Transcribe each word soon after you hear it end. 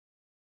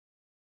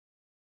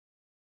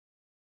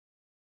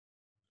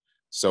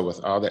So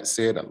with all that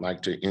said, I'd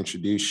like to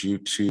introduce you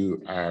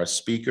to our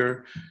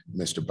speaker,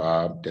 Mr.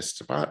 Bob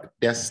DeStefano.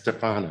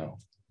 DeStefano.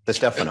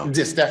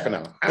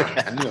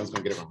 I knew I was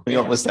going to get it wrong. You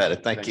almost had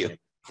it. Thank you.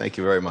 Thank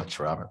you very much,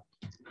 Robert.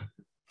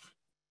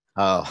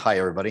 Hi,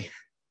 everybody.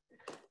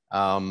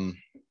 I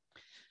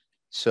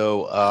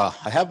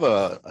have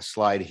a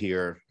slide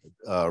here.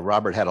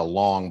 Robert had a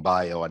long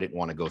bio. I didn't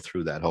want to go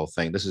through that whole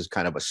thing. This is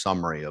kind of a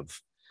summary of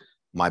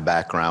my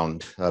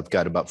background. I've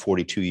got about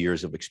 42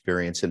 years of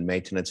experience in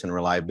maintenance and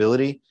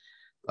reliability.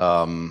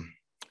 10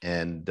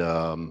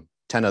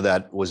 of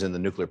that was in the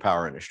nuclear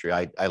power industry.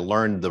 I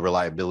learned the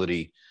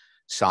reliability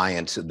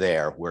science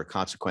there, where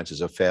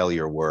consequences of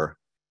failure were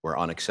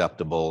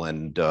unacceptable.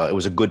 And it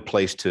was a good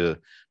place to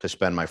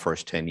spend my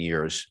first 10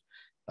 years.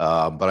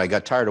 But I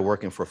got tired of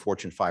working for a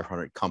Fortune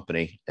 500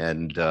 company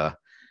and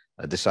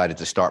I decided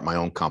to start my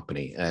own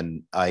company.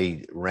 And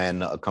I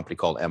ran a company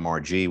called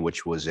MRG,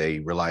 which was a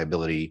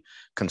reliability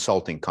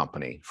consulting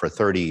company for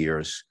 30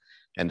 years,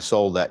 and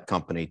sold that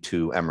company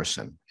to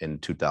Emerson in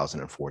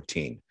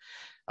 2014.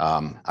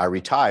 I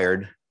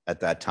retired at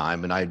that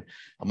time, and I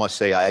must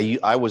say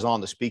I was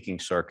on the speaking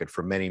circuit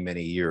for many,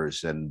 many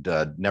years and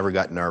never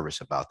got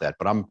nervous about that.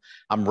 But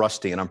I'm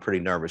rusty and I'm pretty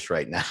nervous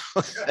right now.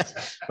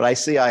 But I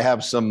see I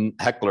have some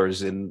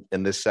hecklers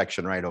in this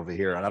section right over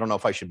here, and I don't know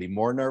if I should be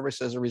more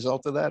nervous as a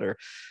result of that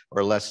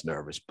or less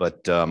nervous.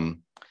 But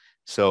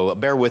so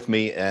bear with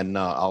me, and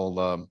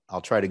I'll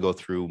try to go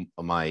through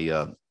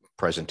my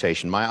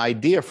presentation. My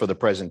idea for the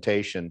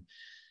presentation,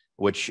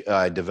 which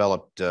I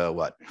developed,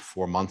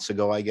 4 months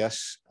ago, I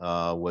guess,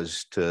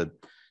 was to,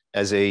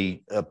 as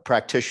a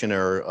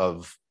practitioner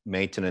of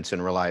maintenance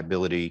and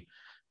reliability,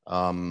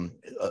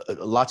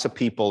 lots of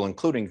people,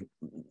 including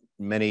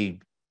many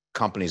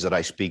companies that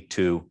I speak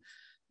to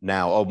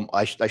now.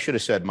 I should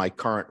have said my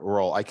current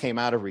role. I came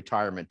out of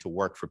retirement to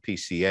work for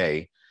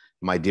PCA.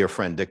 My dear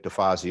friend Dick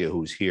DeFazio,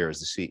 who's here, is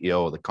the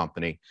CEO of the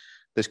company.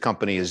 This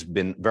company has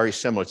been very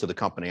similar to the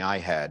company I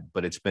had,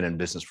 but it's been in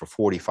business for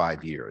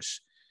 45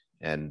 years.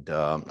 And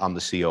I'm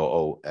the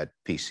COO at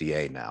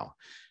PCA now.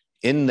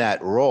 In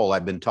that role,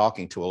 I've been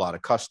talking to a lot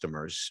of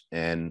customers,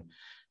 and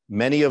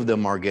many of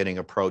them are getting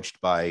approached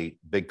by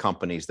big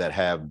companies that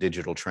have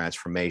digital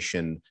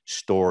transformation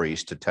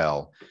stories to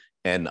tell.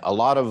 And a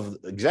lot of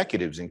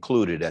executives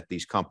included at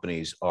these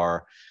companies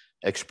are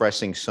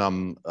expressing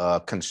some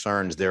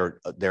concerns.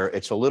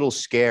 It's a little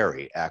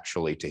scary,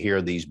 actually, to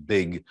hear these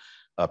big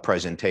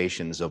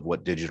presentations of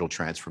what digital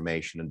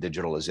transformation and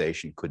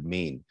digitalization could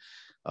mean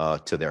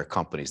to their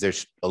companies.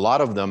 There's a lot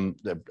of them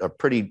that are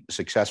pretty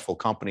successful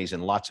companies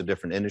in lots of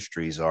different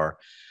industries are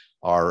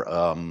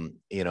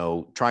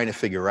trying to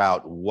figure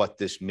out what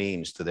this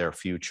means to their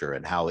future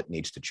and how it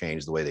needs to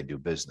change the way they do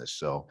business.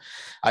 So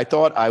I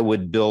thought I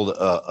would build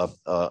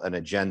an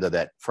agenda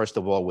that, first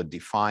of all, would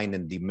define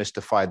and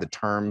demystify the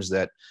terms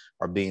that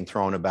are being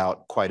thrown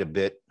about quite a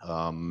bit.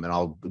 And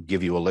I'll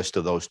give you a list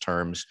of those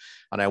terms.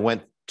 And I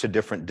went to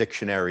different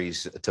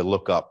dictionaries to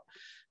look up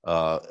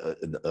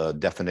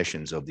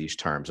definitions of these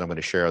terms. I'm going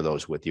to share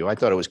those with you. I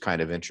thought it was kind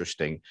of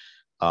interesting.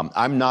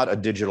 I'm not a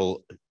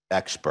digital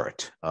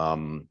expert.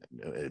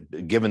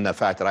 Given the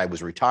fact that I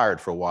was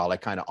retired for a while, I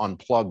kind of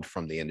unplugged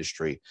from the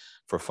industry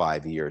for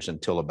 5 years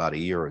until about a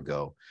year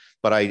ago.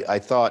 But I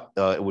thought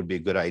it would be a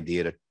good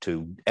idea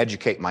to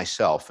educate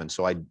myself. And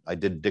so I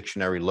did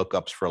dictionary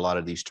lookups for a lot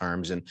of these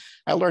terms, and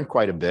I learned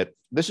quite a bit.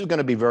 This is going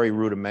to be very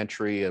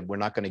rudimentary, and we're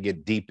not going to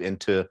get deep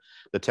into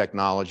the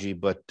technology,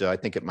 but I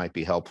think it might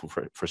be helpful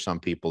for some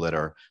people that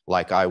are,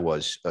 like I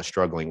was,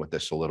 struggling with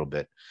this a little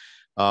bit.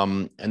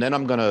 And then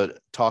I'm going to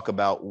talk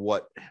about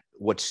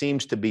what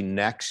seems to be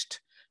next,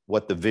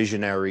 what the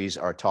visionaries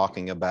are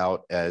talking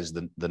about as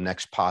the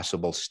next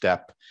possible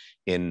step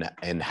in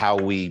how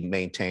we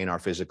maintain our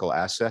physical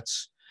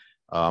assets.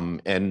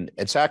 And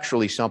it's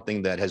actually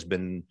something that has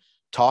been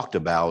talked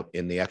about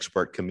in the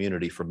expert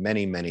community for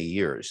many, many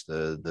years.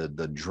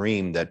 The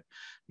dream that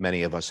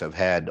many of us have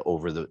had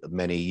over the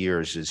many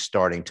years is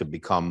starting to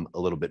become a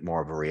little bit more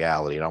of a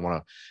reality. And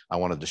I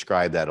want to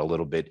describe that a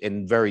little bit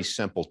in very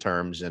simple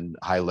terms and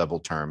high level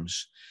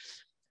terms.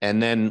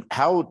 And then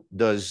how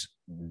does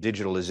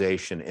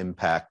digitalization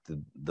impact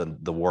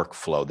the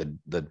workflow,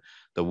 the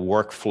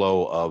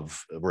workflow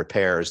of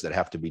repairs that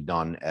have to be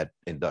done at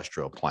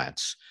industrial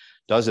plants?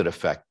 Does it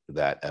affect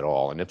that at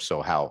all? And if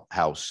so,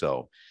 how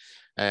so?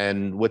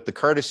 And with the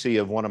courtesy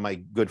of one of my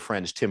good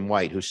friends, Tim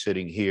White, who's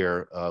sitting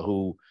here,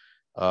 who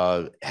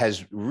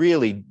has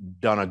really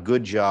done a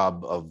good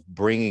job of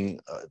bringing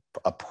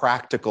a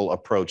practical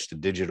approach to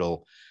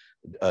digital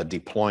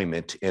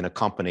deployment in a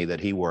company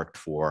that he worked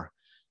for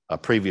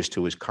previous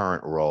to his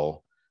current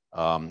role.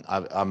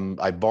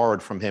 I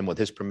borrowed from him, with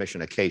his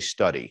permission, a case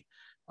study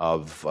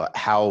of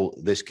how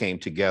this came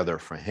together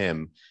for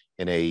him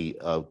in a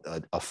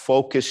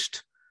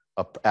focused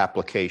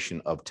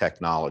application of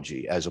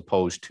technology, as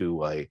opposed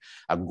to a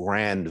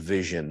grand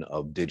vision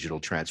of digital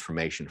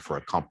transformation for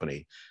a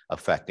company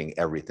affecting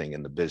everything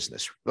in the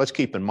business. Let's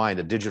keep in mind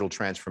that digital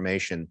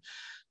transformation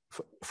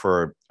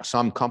for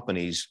some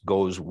companies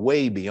goes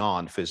way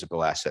beyond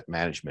physical asset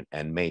management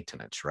and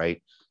maintenance,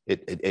 right?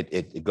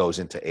 It goes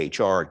into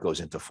HR, it goes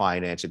into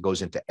finance, it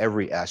goes into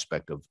every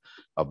aspect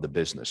of the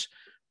business.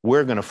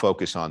 We're going to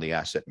focus on the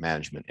asset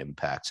management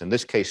impacts. And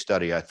this case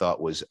study, I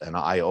thought, was an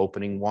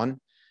eye-opening one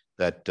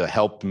that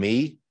helped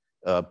me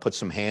put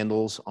some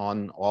handles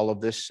on all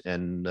of this.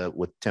 And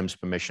with Tim's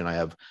permission, I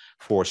have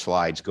 4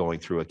 slides going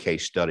through a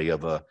case study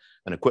of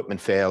an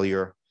equipment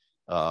failure,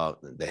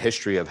 the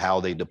history of how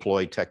they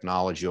deployed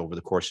technology over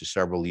the course of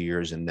several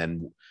years, and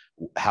then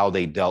how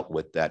they dealt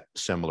with that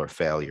similar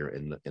failure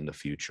in the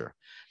future.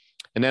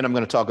 And then I'm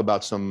going to talk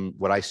about some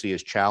what I see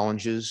as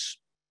challenges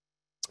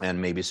and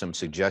maybe some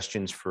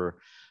suggestions for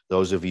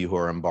those of you who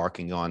are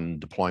embarking on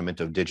deployment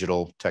of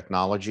digital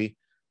technology,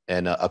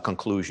 and a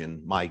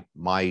conclusion,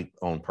 my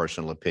own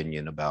personal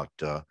opinion about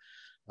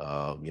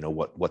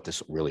what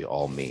this really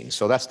all means.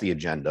 So that's the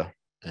agenda,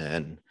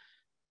 and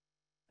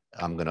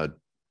I'm going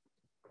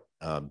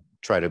to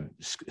try to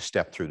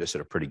step through this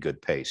at a pretty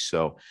good pace.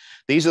 So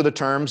these are the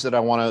terms that I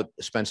want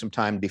to spend some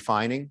time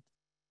defining.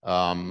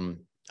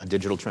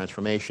 Digital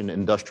transformation,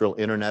 industrial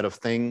Internet of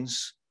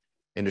Things,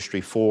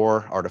 Industry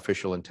 4,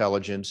 artificial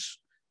intelligence,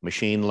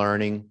 machine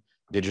learning,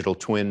 digital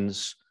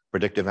twins,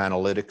 predictive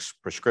analytics,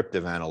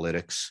 prescriptive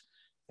analytics,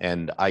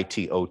 and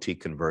IT/OT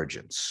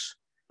convergence.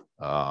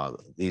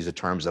 These are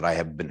terms that I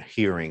have been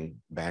hearing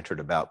bantered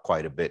about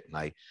quite a bit, and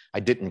I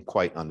didn't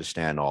quite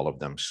understand all of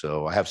them,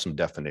 so I have some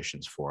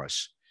definitions for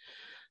us.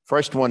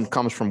 First one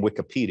comes from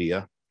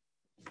Wikipedia,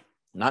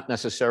 not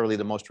necessarily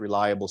the most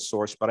reliable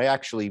source, but I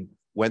actually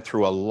went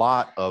through a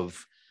lot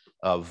of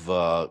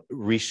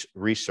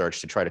research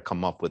to try to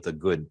come up with a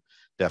good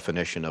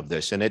definition of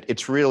this. And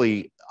it's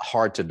really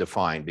hard to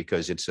define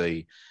because it's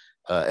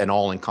an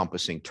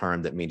all-encompassing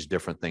term that means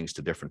different things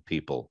to different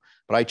people.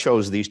 But I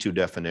chose these 2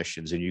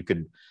 definitions, and you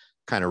could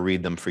kind of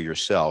read them for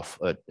yourself.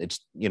 It's,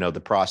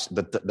 the process,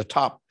 the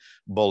top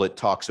bullet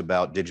talks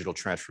about digital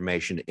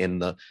transformation in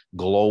the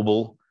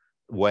global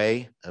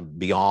way,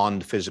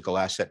 beyond physical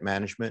asset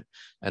management.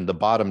 And the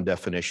bottom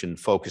definition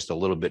focused a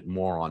little bit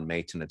more on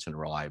maintenance and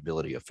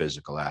reliability of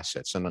physical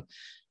assets. And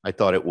I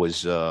thought it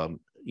was,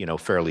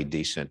 fairly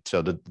decent.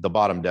 So the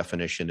bottom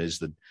definition is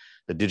the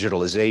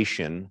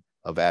digitalization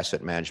of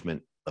asset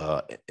management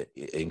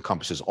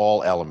encompasses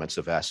all elements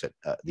of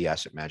the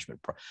asset management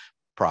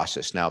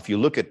process. Now, if you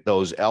look at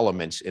those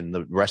elements in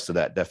the rest of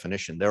that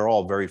definition, they're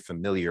all very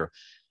familiar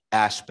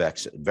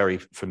aspects, very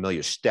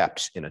familiar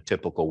steps in a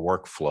typical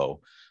workflow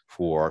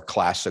for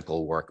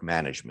classical work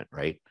management,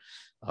 right?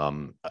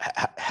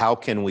 How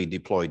can we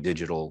deploy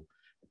digital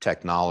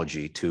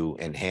technology to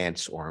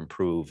enhance or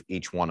improve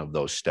each one of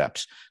those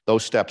steps?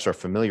 Those steps are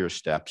familiar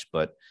steps,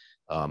 but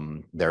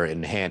they're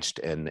enhanced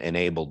and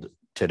enabled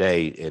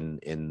today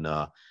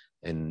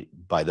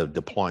by the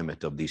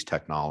deployment of these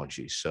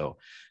technologies. So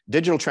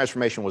digital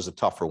transformation was a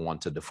tougher one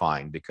to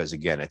define because,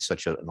 again, it's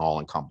such an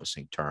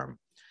all-encompassing term.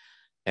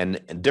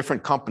 And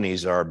different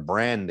companies are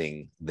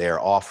branding their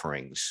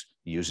offerings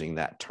using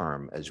that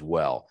term as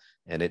well.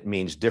 And it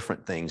means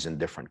different things in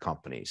different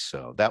companies.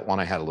 So that one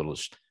I had a little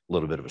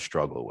bit of a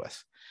struggle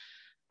with.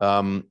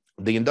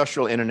 The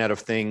industrial Internet of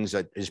Things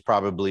is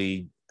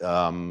probably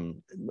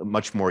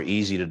much more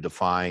easy to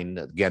define.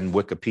 Again,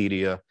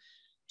 Wikipedia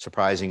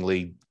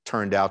surprisingly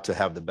turned out to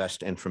have the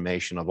best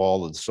information of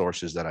all of the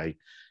sources that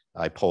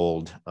I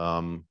polled.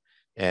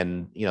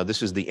 And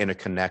this is the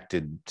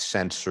interconnected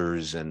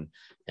sensors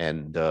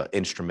and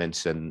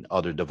instruments and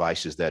other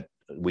devices that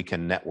we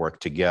can network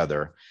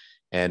together.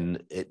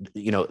 And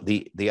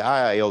the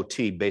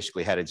IIoT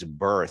basically had its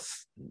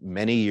birth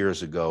many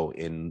years ago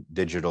in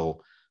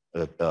digital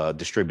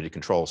distributed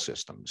control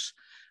systems.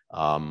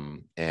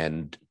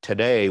 And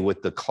today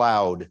with the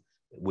cloud,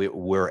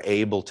 we're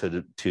able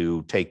to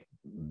take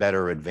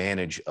better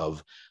advantage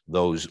of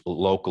those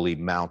locally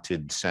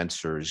mounted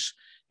sensors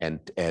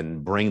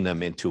and bring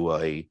them into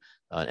an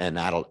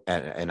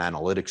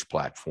analytics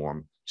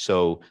platform.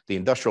 So the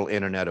industrial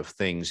Internet of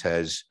Things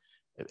has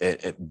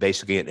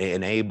basically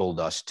enabled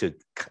us to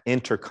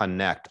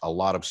interconnect a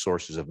lot of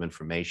sources of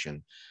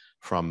information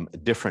from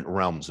different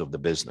realms of the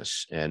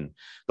business. And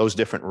those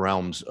different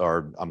realms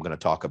I'm going to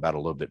talk about a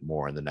little bit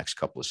more in the next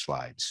couple of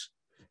slides.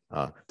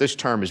 This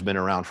term has been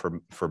around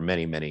for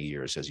many, many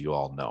years, as you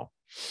all know.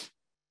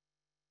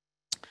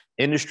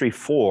 Industry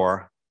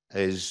 4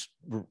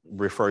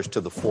 refers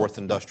to the 4th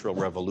Industrial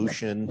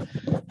Revolution,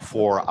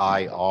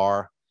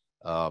 4IR,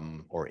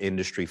 or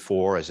Industry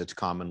 4, as it's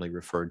commonly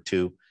referred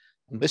to.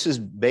 This is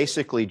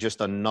basically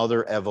just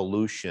another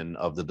evolution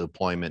of the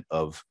deployment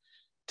of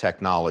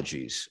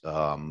technologies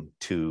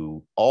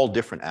to all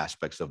different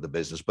aspects of the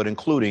business, but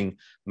including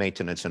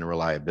maintenance and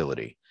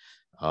reliability.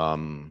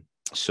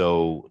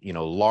 So,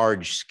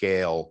 large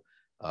scale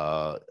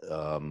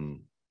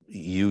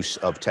use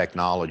of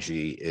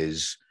technology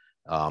is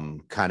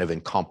kind of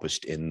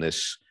encompassed in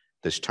this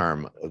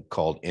term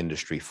called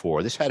Industry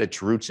 4. This had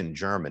its roots in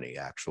Germany,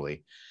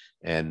 actually.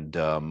 And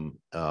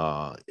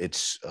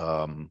it's,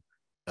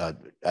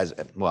 as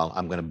well,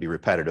 I'm going to be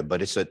repetitive,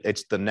 but it's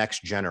the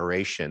next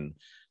generation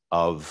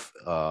of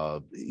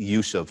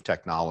use of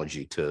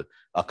technology to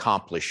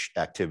accomplish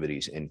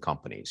activities in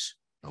companies.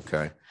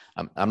 Okay.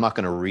 I'm not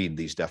going to read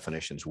these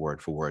definitions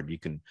word for word. You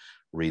can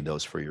read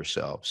those for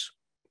yourselves.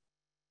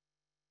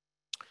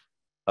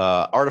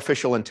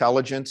 Artificial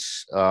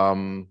intelligence,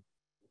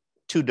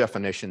 two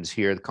definitions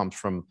here that comes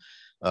from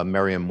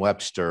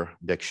Merriam-Webster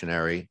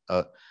dictionary.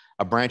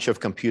 A branch of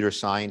computer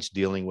science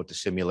dealing with the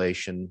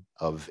simulation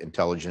of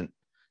intelligent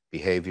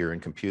behavior in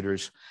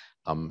computers.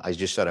 I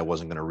just said I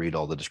wasn't going to read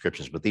all the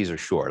descriptions, but these are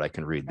short. I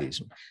can read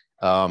these.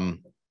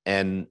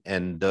 And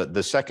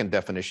the second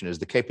definition is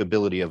the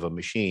capability of a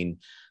machine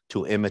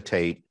to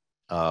imitate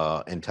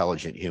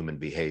intelligent human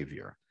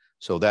behavior.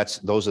 So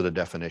those are the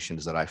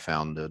definitions that I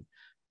found the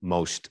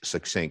most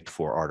succinct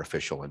for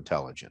artificial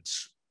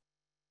intelligence.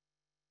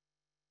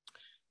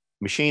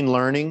 Machine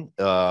learning,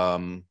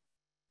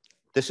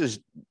 this is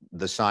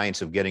the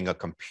science of getting a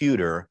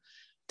computer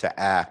to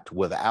act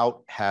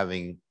without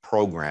having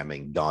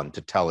programming done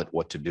to tell it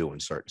what to do in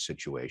certain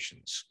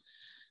situations.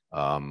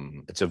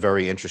 It's a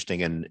very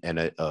interesting and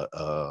a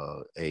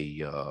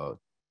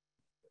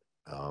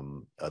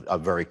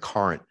very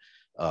current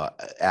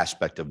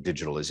aspect of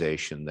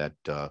digitalization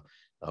that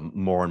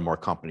more and more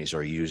companies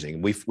are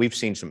using. We've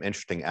seen some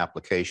interesting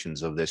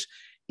applications of this,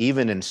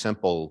 even in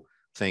simple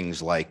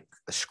things like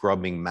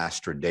scrubbing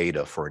master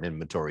data for an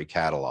inventory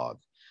catalog,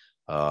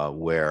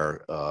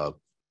 where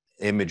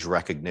image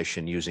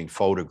recognition using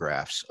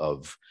photographs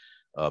of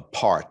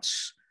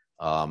parts,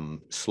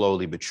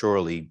 slowly but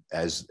surely,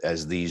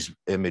 as these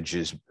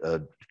images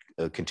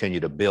continue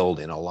to build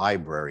in a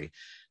library,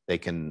 they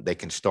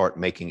can start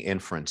making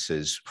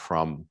inferences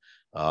from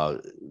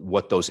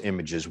what those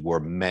images were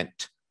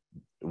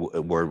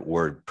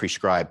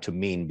prescribed to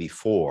mean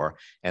before,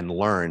 and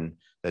learn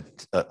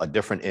that a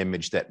different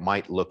image that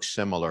might look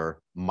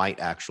similar might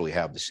actually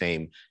have the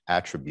same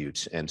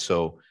attributes. And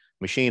so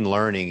machine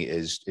learning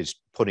is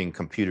putting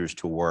computers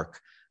to work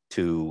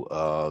to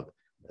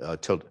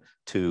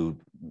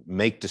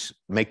make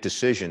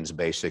decisions,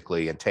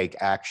 basically, and take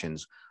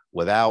actions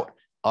without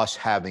us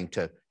having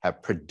to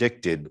have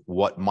predicted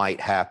what might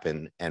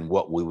happen and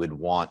what we would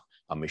want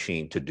a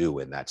machine to do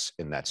in that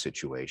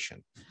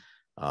situation.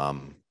 A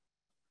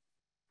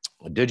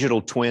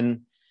digital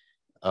twin,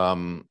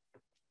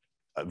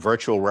 a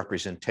virtual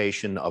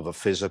representation of a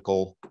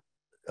physical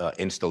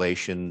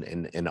installation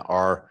in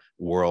our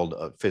world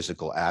of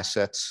physical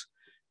assets.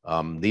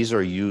 These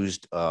are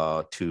used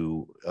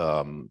to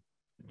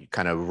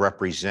kind of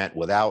represent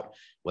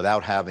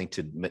without having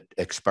to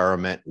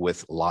experiment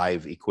with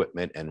live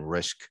equipment and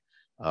risk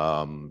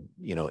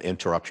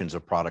interruptions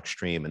of product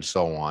stream and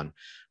so on.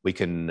 We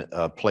can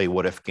play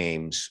what-if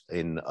games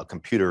in a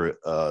computer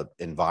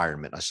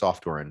environment, a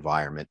software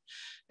environment,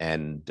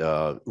 and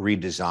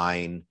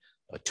redesign,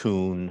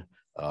 tune,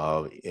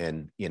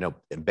 and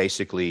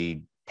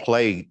basically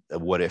play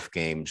what-if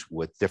games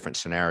with different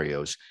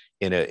scenarios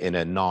in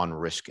a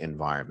non-risk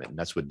environment. And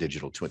that's what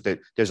digital twin.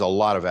 There's a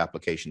lot of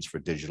applications for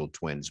digital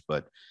twins,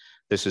 but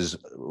this is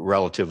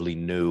relatively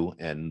new,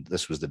 and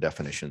this was the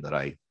definition that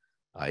I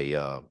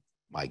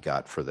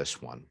got for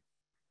this one.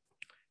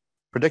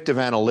 Predictive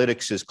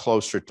analytics is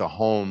closer to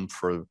home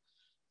for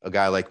a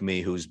guy like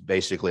me, who's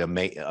basically a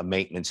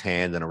maintenance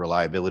hand and a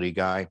reliability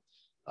guy.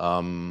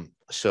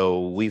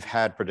 So we've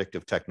had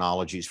predictive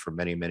technologies for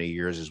many, many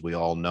years, as we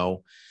all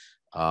know.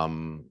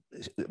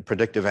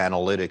 Predictive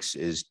analytics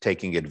is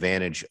taking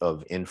advantage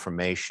of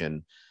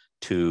information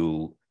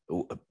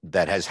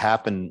that has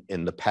happened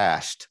in the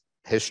past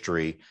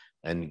history,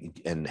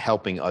 and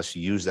helping us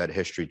use that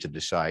history to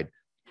decide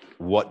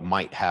what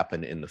might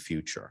happen in the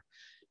future.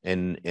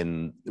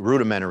 In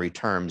rudimentary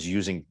terms,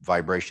 using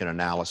vibration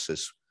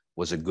analysis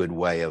was a good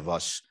way of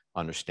us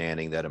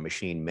understanding that a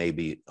machine may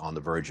be on the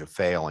verge of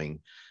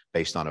failing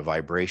based on a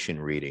vibration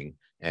reading.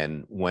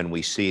 And when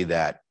we see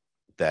that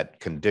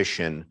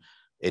condition,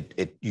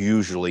 it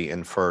usually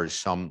infers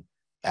some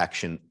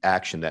action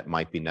that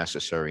might be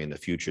necessary in the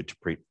future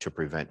to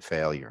prevent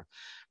failure.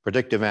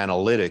 Predictive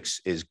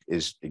analytics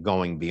is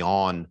going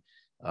beyond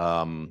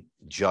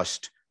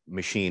just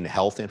machine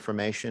health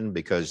information,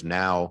 because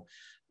now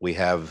we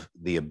have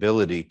the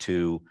ability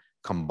to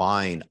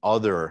combine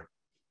other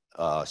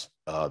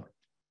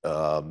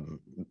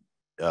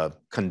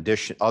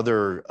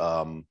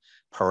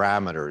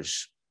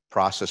parameters,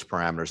 process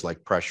parameters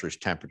like pressures,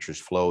 temperatures,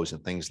 flows,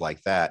 and things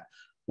like that,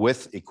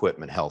 with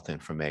equipment health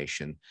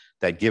information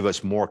that give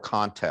us more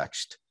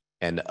context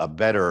and a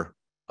better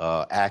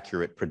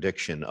accurate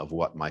prediction of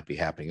what might be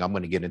happening. I'm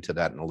going to get into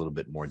that in a little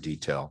bit more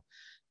detail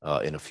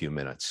in a few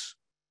minutes.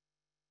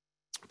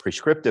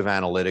 Prescriptive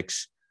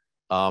analytics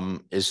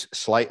is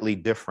slightly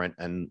different,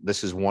 and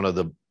this is one of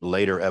the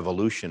later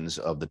evolutions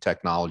of the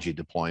technology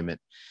deployment.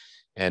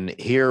 And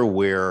here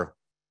where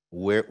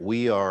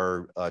we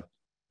are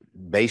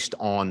based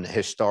on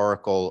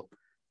historical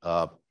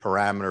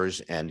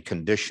parameters and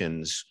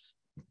conditions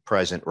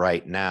present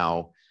right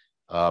now,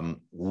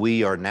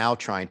 we are now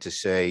trying to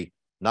say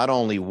not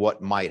only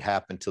what might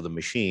happen to the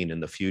machine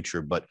in the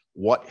future, but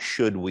what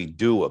should we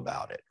do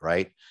about it,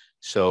 right?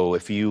 So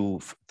if you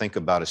think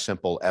about a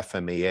simple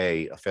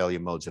FMEA, a failure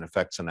modes and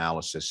effects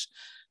analysis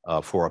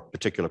for a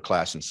particular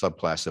class and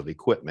subclass of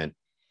equipment,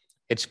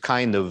 it's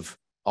kind of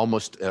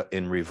almost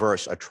in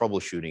reverse, a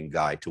troubleshooting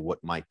guide to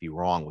what might be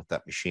wrong with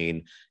that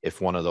machine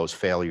if one of those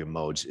failure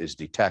modes is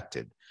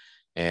detected.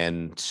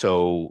 And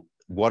so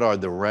what are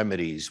the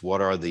remedies? What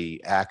are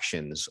the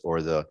actions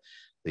or the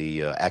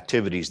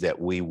activities that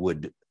we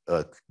would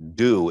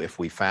do if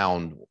we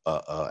found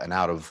an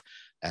out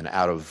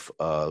of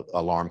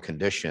alarm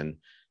condition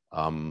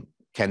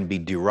can be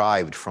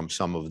derived from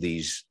some of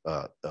these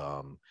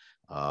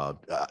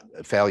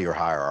failure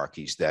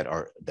hierarchies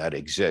that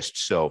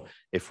exist. So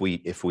if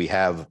we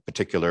have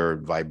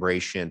particular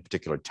vibration,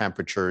 particular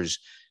temperatures,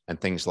 and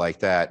things like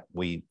that,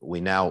 we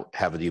now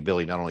have the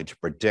ability not only to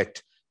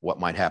predict what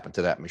might happen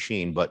to that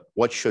machine, but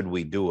what should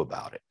we do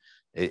about it?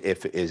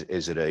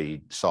 Is it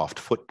a soft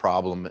foot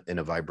problem in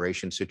a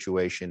vibration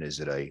situation? Is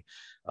it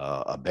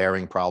a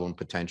bearing problem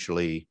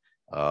potentially?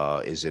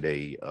 Is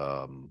it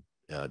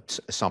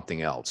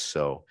something else?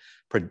 So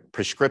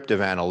prescriptive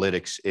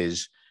analytics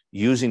is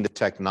using the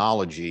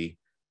technology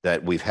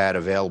that we've had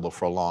available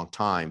for a long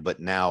time, but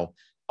now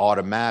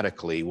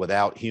automatically,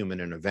 without human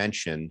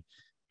intervention,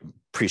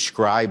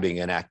 prescribing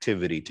an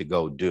activity to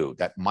go do.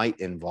 That might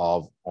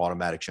involve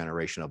automatic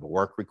generation of a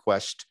work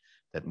request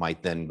that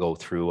might then go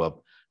through a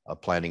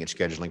planning and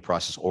scheduling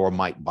process, or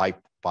might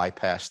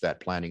bypass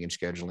that planning and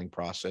scheduling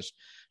process.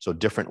 So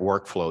different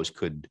workflows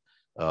could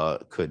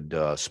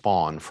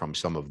spawn from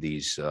some of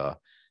these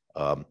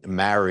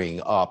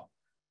marrying up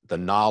the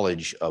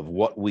knowledge of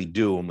what we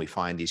do when we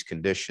find these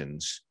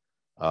conditions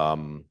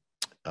with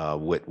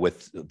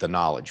the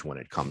knowledge when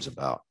it comes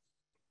about.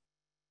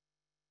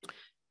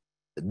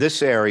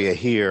 This area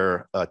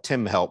here,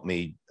 Tim helped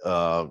me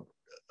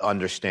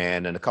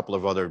understand, and a couple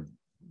of other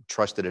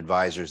trusted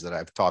advisors that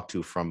I've talked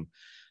to from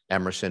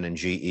Emerson and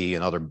GE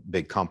and other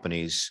big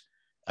companies.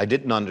 I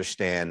didn't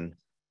understand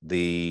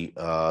the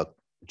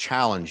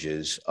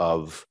challenges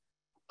of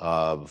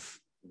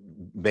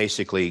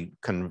basically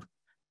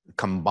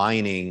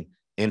combining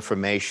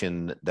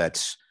information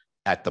that's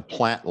at the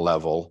plant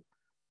level,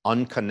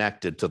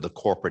 unconnected to the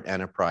corporate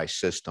enterprise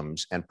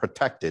systems, and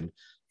protected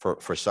for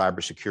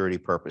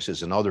cybersecurity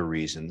purposes and other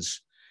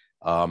reasons.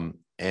 And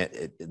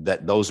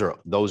that those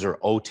are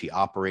OT,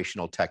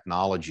 operational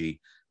technology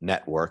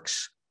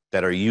networks,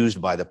 that are used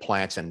by the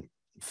plants and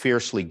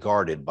fiercely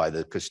guarded by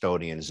the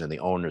custodians and the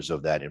owners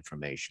of that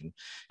information.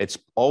 It's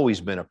always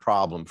been a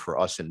problem for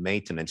us in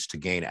maintenance to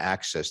gain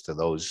access to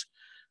those,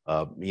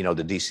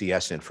 the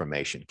DCS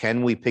information.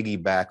 Can we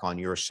piggyback on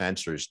your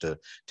sensors to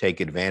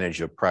take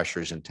advantage of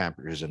pressures and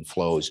temperatures and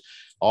flows?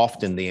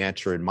 Often the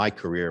answer in my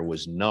career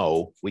was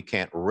no, we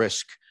can't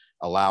risk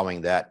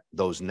allowing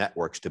those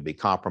networks to be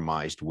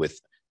compromised with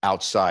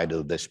outside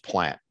of this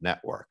plant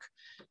network.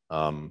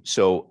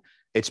 So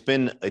it's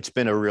been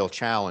a real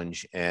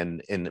challenge,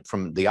 and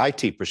from the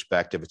IT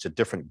perspective, it's a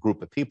different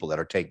group of people that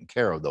are taking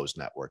care of those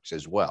networks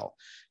as well,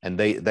 and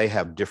they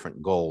have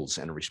different goals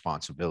and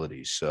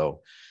responsibilities.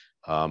 So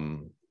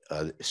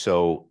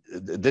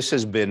this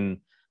has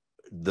been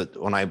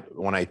when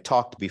I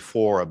talked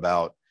before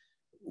about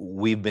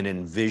we've been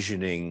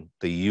envisioning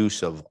the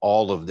use of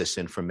all of this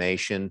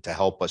information to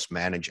help us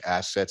manage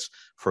assets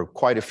for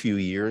quite a few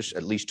years,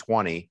 at least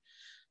 20.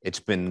 It's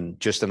been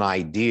just an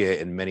idea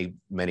in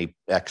many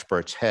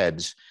experts'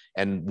 heads.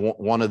 And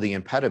one of the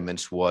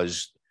impediments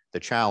was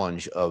the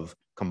challenge of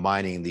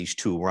combining these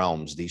two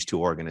realms, these two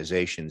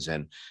organizations,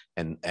 and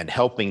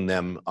helping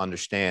them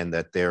understand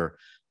that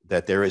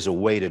there is a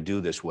way to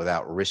do this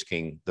without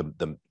risking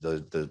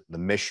the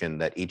mission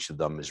that each of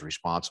them is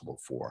responsible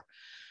for.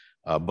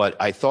 But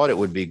I thought it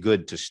would be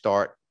good to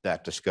start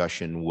that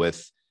discussion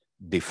with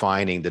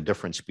defining the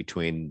difference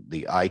between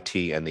the IT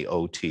and the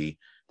OT,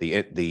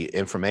 the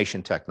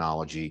information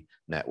technology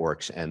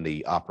networks and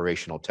the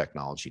operational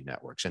technology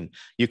networks. And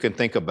you can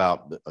think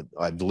about,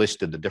 I've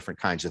listed the different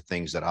kinds of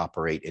things that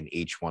operate in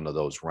each one of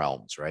those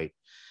realms, right?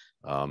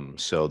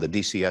 So the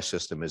DCS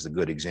system is a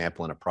good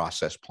example in a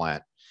process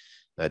plant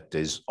that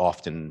is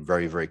often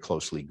very, very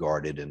closely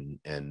guarded.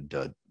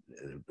 And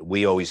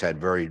we always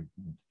had a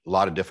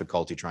lot of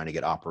difficulty trying to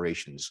get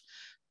operations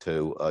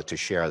to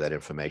share that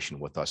information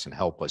with us and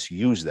help us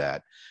use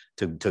that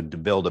to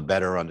build a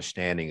better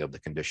understanding of the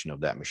condition of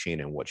that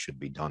machine and what should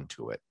be done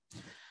to it.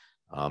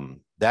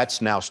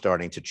 That's now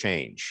starting to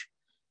change.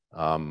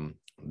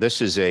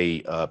 This is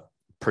a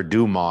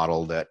Purdue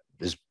model that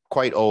is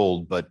quite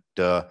old, but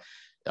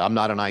I'm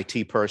not an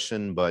IT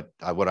person, but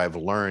what I've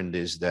learned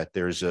is that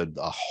there's a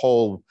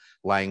whole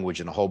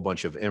language and a whole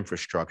bunch of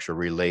infrastructure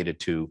related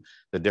to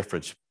the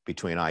difference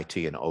between IT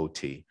and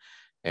OT.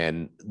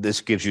 And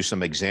this gives you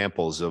some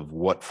examples of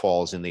what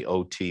falls in the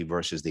OT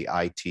versus the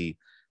IT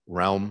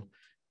realm,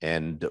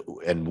 and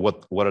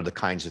what are the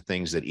kinds of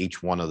things that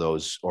each one of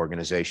those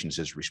organizations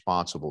is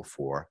responsible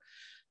for.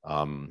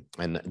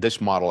 And this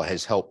model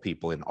has helped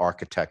people in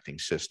architecting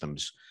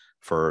systems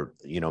for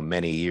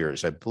many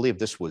years. I believe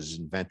this was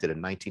invented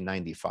in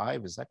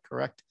 1995. Is that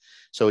correct?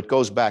 So it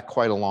goes back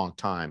quite a long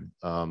time,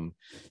 and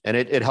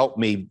it helped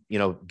me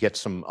get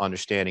some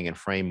understanding and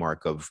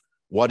framework of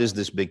what is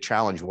this big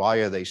challenge? Why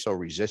are they so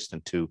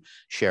resistant to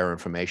share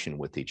information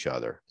with each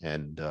other?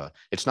 And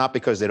it's not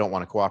because they don't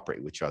want to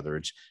cooperate with each other.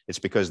 It's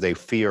because they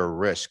fear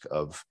risk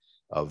of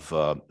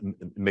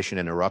mission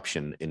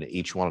interruption, and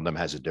each one of them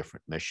has a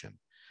different mission.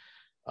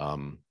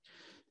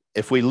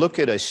 If we look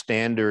at a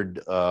standard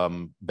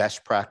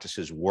best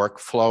practices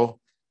workflow,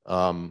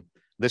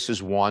 this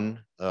is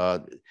one.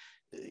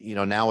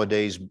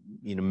 Nowadays,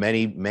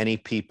 many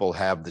people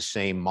have the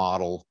same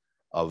model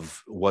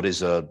of what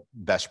is a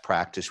best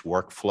practice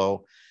workflow,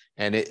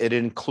 and it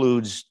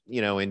includes,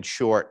 in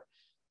short,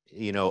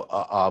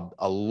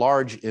 a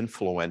large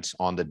influence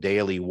on the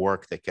daily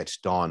work that gets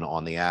done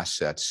on the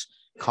assets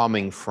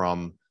coming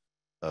from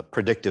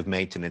predictive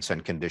maintenance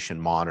and condition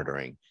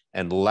monitoring,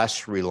 and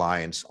less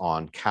reliance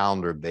on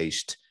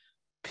calendar-based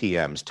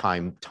PMs,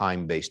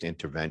 time-based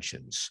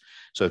interventions.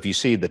 So if you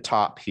see the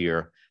top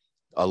here,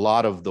 a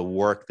lot of the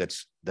work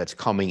that's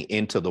coming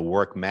into the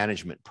work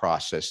management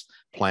process,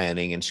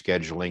 planning and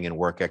scheduling and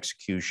work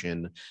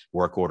execution,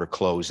 work order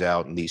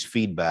closeout, and these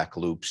feedback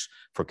loops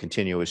for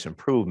continuous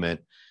improvement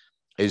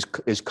is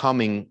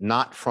coming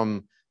not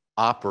from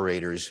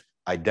operators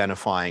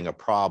identifying a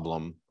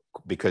problem,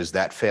 because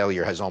that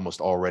failure has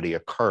almost already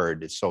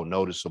occurred. It's so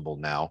noticeable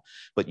now,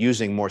 but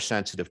using more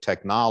sensitive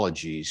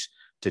technologies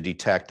to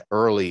detect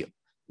early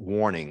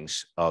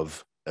warnings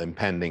of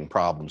impending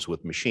problems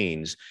with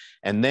machines,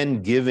 and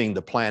then giving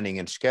the planning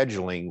and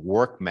scheduling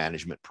work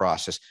management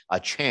process a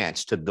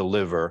chance to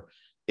deliver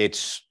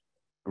its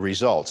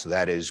results.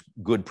 That is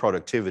good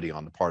productivity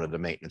on the part of the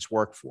maintenance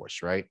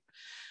workforce, right?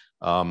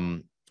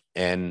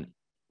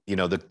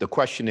 The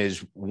question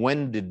is,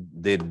 when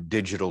did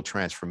digital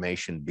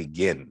transformation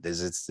begin?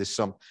 Is this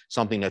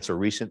something that's a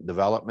recent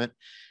development?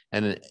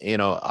 And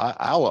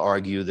I'll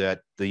argue that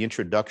the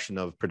introduction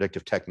of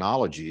predictive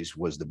technologies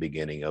was the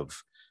beginning of,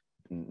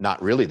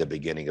 not really the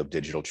beginning of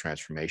digital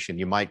transformation.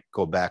 You might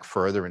go back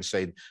further and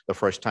say the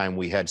first time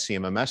we had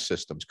CMMS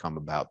systems come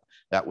about,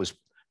 that was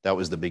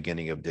the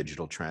beginning of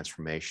digital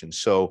transformation.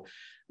 So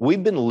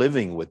we've been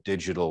living with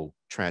digital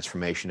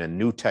transformation and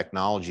new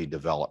technology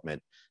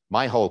development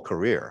my whole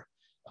career.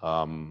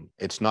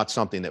 It's not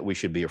something that we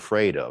should be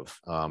afraid of.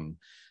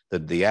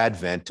 The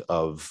advent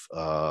of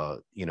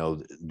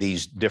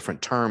these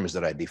different terms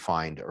that I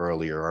defined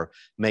earlier are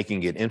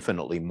making it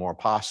infinitely more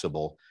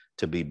possible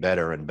to be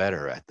better and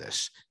better at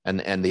this.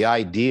 And the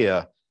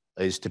idea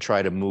is to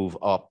try to move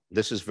up.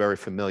 This is very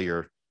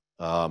familiar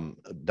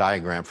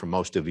diagram for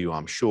most of you,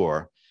 I'm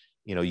sure.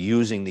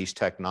 Using these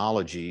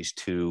technologies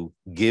to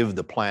give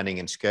the planning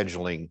and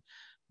scheduling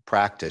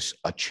practice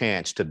a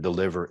chance to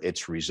deliver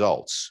its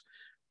results.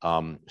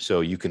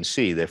 So you can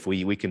see that if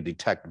we can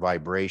detect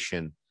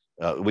vibration,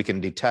 we can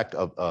detect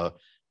a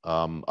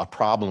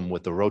problem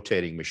with the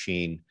rotating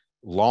machine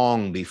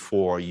long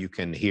before you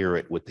can hear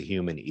it with the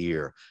human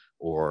ear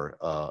or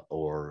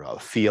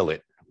feel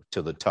it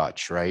to the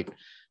touch, right?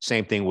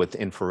 Same thing with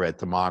infrared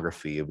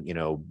thermography.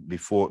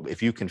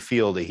 If you can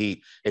feel the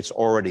heat, it's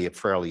already a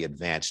fairly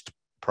advanced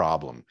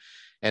problem.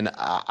 And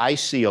I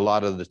see a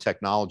lot of the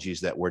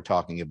technologies that we're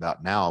talking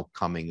about now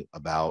coming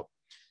about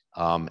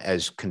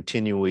as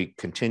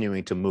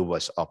continuing to move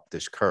us up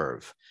this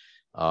curve.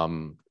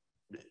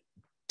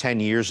 10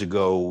 years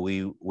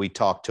ago, we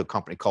talked to a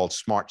company called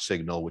Smart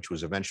Signal, which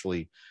was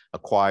eventually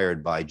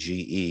acquired by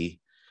GE.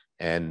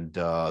 And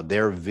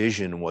their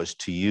vision was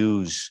to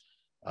use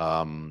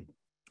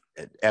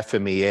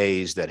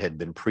FMEAs that had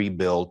been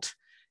pre-built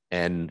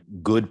and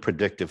good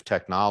predictive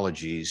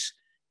technologies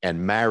and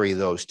marry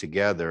those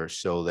together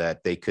so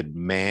that they could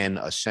man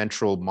a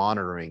central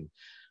monitoring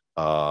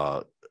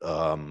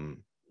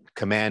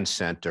command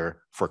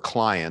center for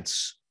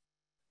clients.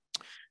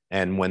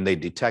 And when they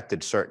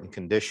detected certain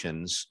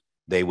conditions,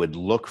 they would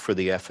look for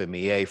the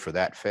FMEA for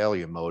that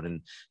failure mode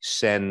and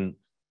send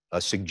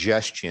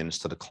suggestions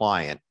to the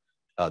client.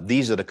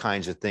 These are the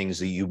kinds of things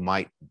that you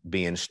might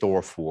be in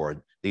store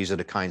for. These are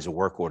the kinds of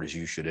work orders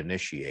you should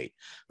initiate,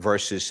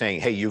 versus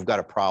saying, hey, you've got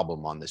a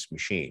problem on this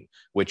machine,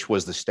 which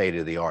was the state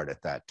of the art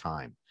at that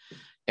time.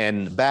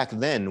 And back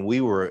then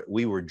we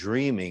were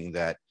dreaming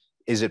that,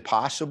 is it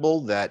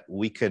possible that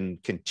we can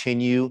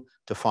continue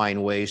to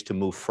find ways to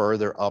move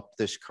further up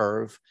this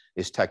curve?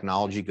 Is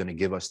technology going to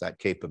give us that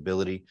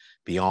capability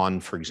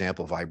beyond, for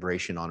example,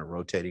 vibration on a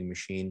rotating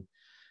machine?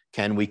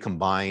 Can we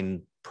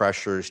combine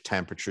pressures,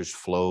 temperatures,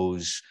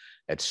 flows,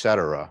 et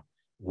cetera,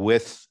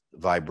 with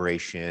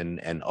vibration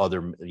and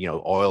other,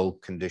 oil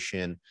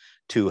condition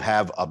to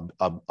have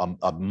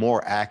a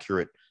more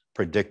accurate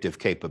predictive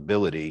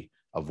capability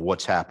of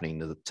what's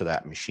happening to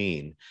that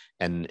machine,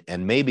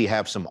 and maybe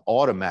have some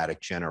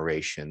automatic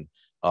generation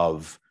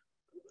of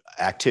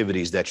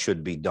activities that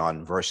should be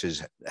done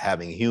versus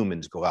having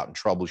humans go out and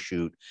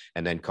troubleshoot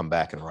and then come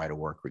back and write a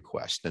work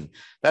request. And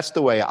that's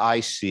the way I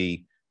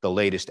see the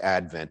latest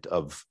advent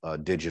of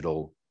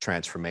digital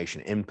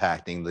transformation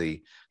impacting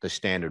the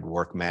standard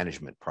work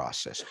management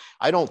process.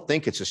 I don't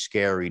think it's a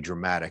scary,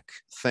 dramatic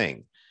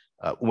thing.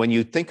 When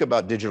you think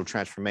about digital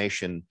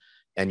transformation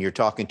and you're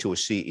talking to a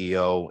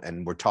CEO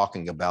and we're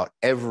talking about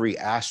every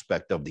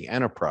aspect of the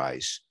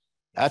enterprise,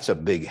 That's a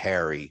big,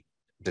 hairy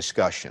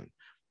discussion.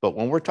 But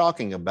when we're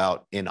talking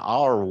about in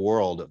our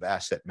world of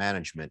asset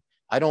management,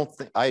 I don't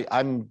think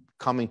I'm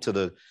coming to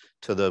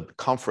the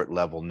comfort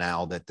level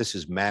now that this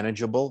is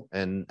manageable,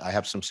 and I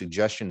have some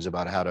suggestions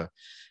about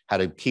how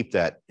to keep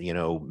that, you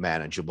know,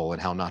 manageable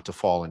and how not to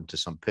fall into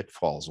some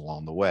pitfalls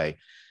along the way.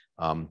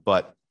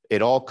 But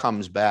it all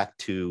comes back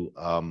to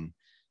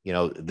you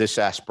know, this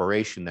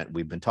aspiration that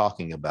we've been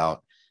talking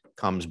about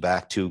comes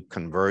back to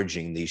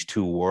converging these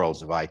two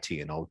worlds of IT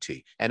and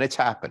OT, and it's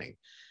happening.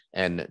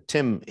 And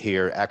Tim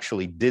here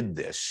actually did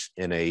this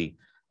in a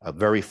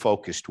very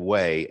focused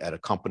way at a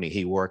company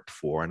he worked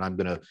for. And I'm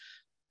going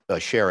to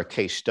share a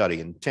case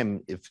study. And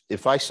Tim,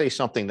 if I say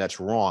something that's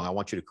wrong, I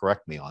want you to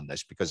correct me on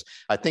this, because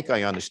I think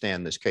I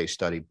understand this case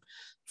study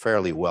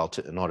fairly well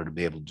in order to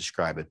be able to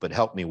describe it. But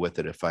help me with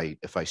it if I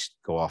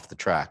go off the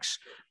tracks.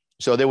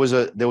 So there was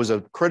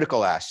a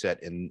critical asset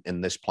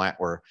in this plant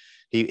where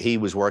he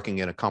was working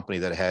in a company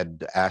that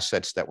had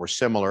assets that were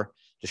similar,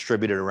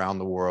 distributed around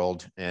the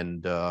world,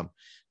 and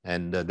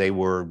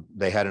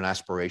they had an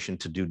aspiration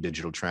to do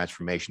digital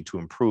transformation to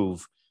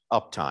improve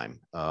uptime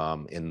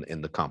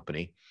in the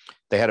company.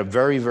 They had a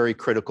very, very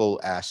critical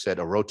asset,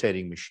 a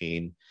rotating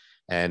machine,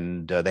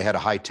 and they had a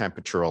high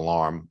temperature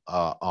alarm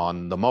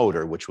on the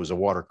motor, which was a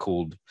water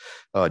cooled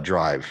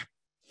drive.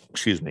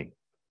 Excuse me.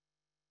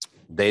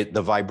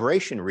 The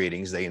vibration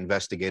readings they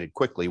investigated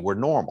quickly were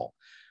normal.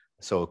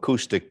 So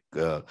acoustic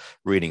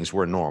readings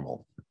were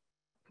normal.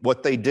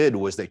 What they did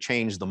was they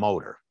changed the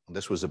motor.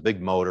 This was a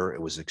big motor.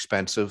 It was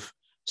expensive,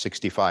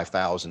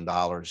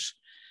 $65,000.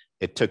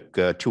 It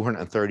took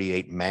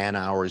 238 man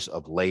hours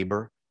of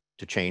labor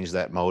to change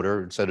that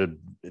motor. It's at a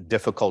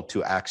difficult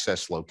to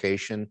access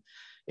location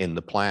in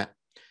the plant.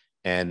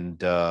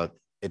 And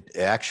it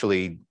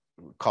actually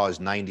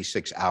caused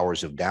 96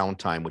 hours of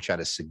downtime, which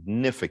had a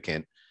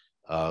significant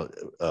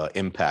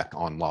impact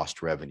on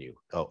lost revenue,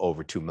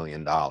 over $2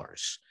 million.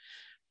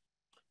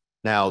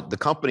 Now, the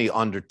company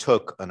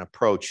undertook an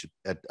approach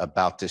at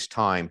about this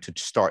time to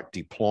start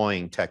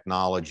deploying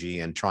technology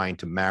and trying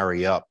to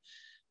marry up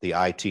the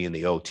IT and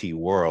the OT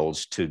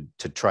worlds to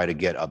try to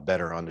get a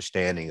better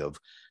understanding of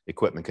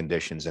equipment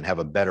conditions and have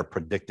a better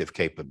predictive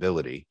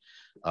capability.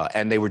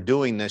 And they were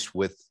doing this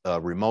with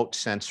remote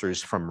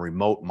sensors from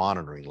remote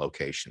monitoring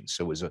locations.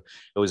 So it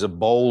was a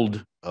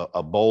bold,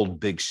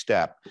 big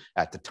step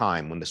at the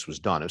time when this was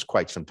done. It was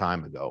quite some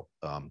time ago.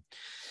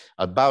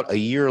 About a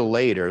year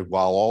later,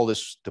 while all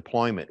this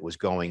deployment was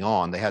going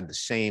on, they had the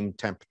same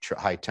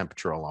high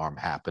temperature alarm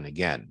happen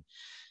again.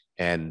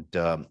 And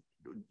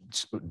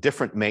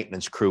different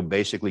maintenance crew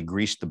basically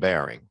greased the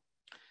bearing,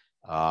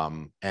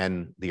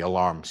 and the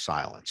alarm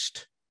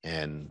silenced.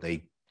 And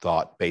they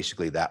thought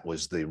basically that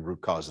was the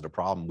root cause of the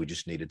problem. We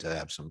just needed to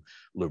have some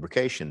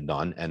lubrication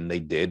done, and they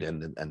did,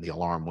 and the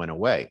alarm went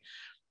away.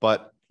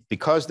 But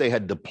because they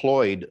had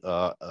deployed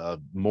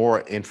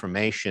more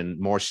information,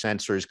 more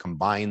sensors,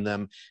 combined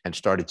them, and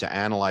started to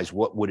analyze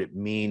what would it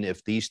mean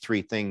if these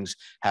three things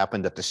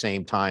happened at the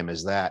same time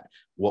as that,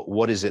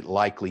 what does it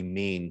likely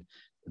mean?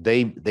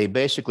 They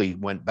basically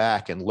went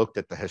back and looked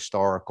at the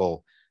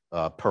historical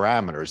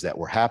parameters that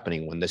were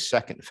happening when the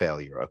second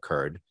failure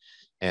occurred.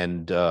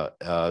 And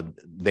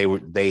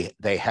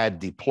they had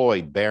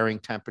deployed bearing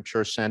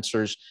temperature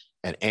sensors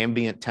and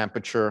ambient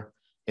temperature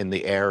in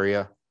the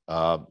area.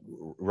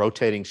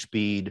 Rotating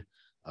speed,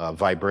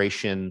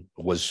 vibration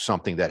was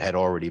something that had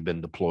already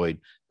been deployed.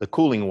 The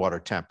cooling water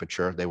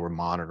temperature, they were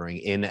monitoring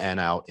in and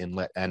out,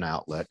 inlet and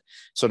outlet.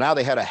 So now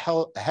they had a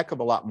heck of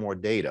a lot more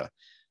data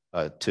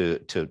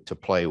to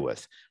play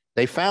with.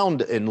 They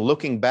found in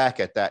looking back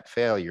at that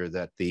failure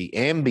that the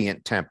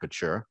ambient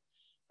temperature,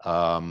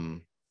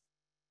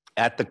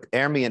 at the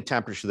ambient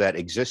temperature that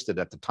existed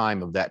at the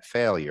time of that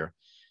failure,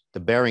 the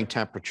bearing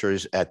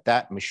temperatures at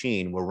that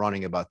machine were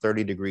running about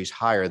 30 degrees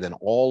higher than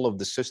all of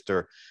the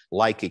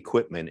sister-like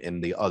equipment in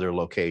the other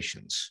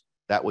locations.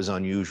 That was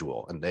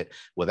unusual. And that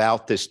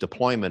without this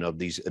deployment of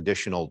these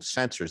additional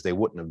sensors, they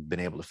wouldn't have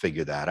been able to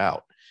figure that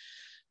out.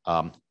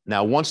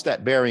 Now, once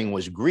that bearing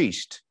was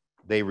greased,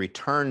 they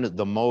returned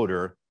the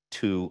motor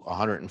to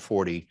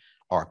 140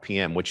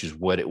 RPM, which is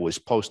what it was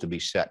supposed to be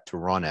set to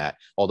run at,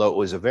 although it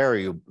was a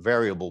very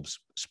variable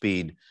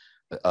speed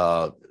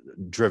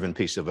driven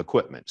piece of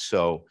equipment.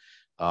 So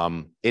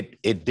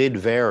it did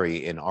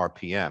vary in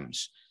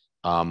RPMs.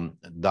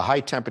 The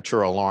high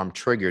temperature alarm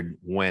triggered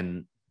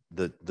when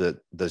the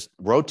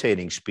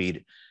rotating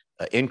speed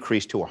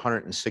increased to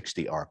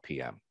 160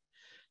 RPM.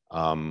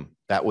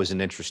 That was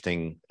an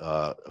interesting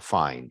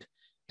find.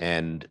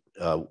 And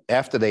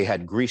after they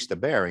had greased the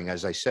bearing,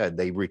 as I said,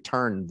 they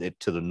returned it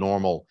to the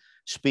normal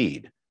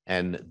speed,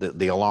 and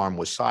the alarm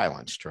was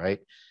silenced, right?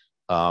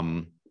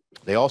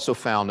 They also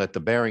found that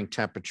the bearing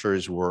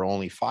temperatures were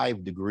only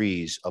 5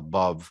 degrees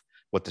above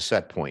what the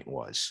set point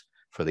was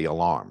for the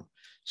alarm.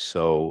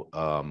 So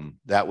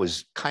that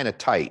was kind of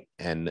tight,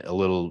 and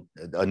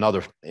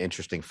another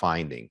interesting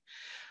finding.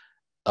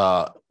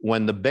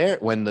 When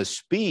the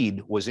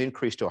speed was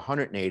increased to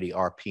 180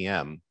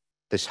 RPM,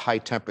 this high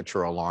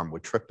temperature alarm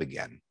would trip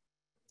again.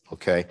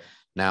 Okay.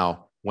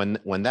 Now,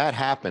 When that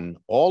happened,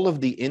 all of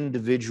the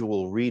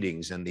individual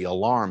readings and the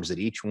alarms that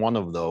each one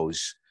of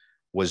those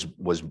was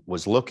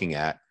looking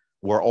at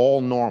were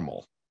all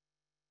normal.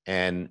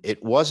 And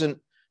it wasn't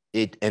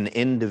an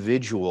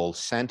individual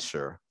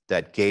sensor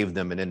that gave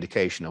them an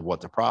indication of what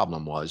the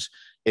problem was.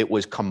 It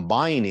was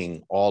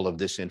combining all of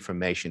this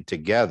information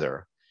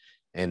together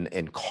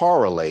and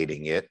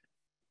correlating it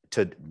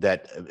to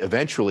that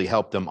eventually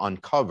helped them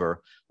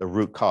uncover the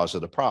root cause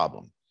of the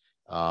problem.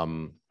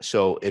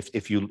 So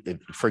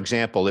for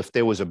example, if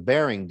there was a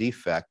bearing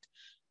defect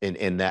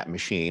in that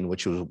machine,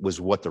 which was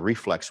what the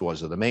reflex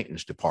was of the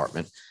maintenance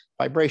department,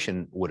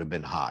 vibration would have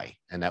been high,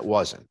 and that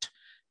wasn't.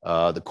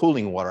 The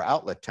cooling water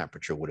outlet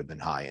temperature would have been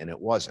high, and it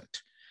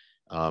wasn't.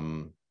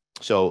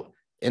 So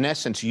in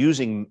essence,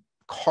 using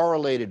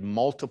correlated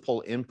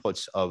multiple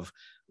inputs of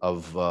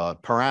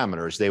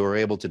parameters, they were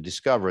able to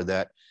discover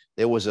that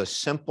there was a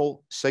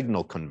simple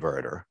signal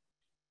converter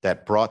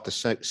that brought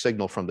the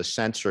signal from the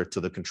sensor to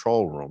the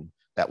control room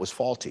that was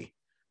faulty,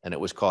 and it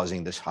was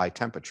causing this high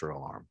temperature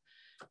alarm.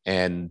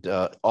 And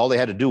all they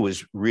had to do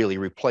was really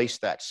replace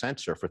that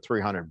sensor for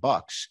 $300.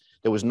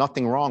 There was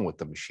nothing wrong with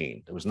the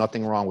machine. There was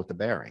nothing wrong with the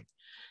bearing.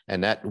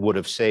 And that would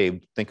have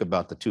saved, think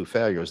about the two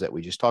failures that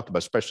we just talked about,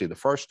 especially the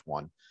first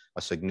one,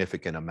 a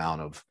significant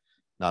amount of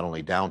not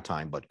only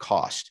downtime, but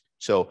cost.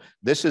 So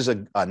this is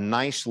a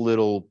nice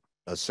little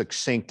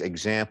succinct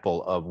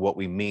example of what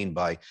we mean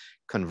by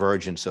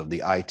convergence of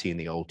the IT and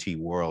the OT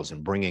worlds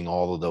and bringing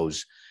all of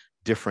those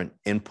different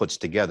inputs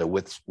together.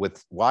 With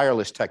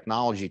wireless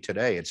technology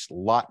today, it's a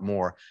lot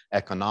more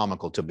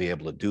economical to be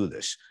able to do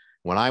this.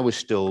 When I was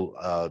still,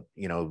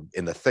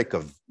 in the thick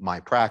of my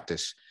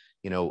practice,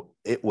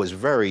 it was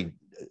very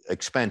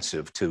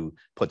expensive to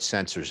put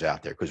sensors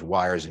out there because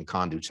wires and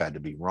conduits had to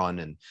be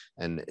run,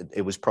 and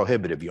it was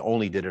prohibitive. You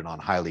only did it on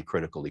highly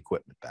critical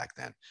equipment back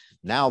then.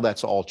 Now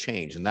that's all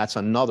changed, and that's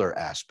another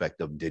aspect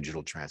of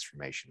digital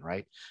transformation,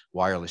 right?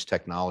 Wireless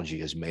technology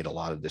has made a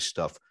lot of this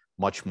stuff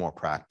much more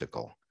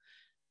practical.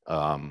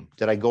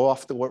 Did I go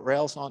off the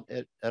rails on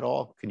it at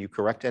all? Can you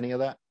correct any of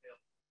that?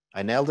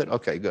 I nailed it?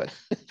 Okay, good.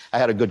 I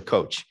had a good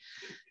coach.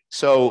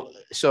 So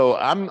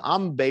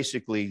I'm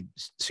basically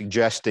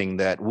suggesting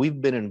that we've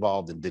been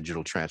involved in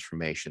digital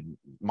transformation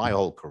my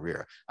whole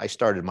career. I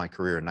started my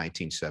career in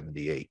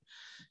 1978.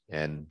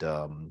 And,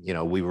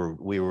 we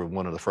were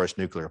one of the first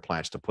nuclear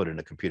plants to put in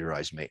a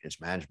computerized maintenance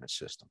management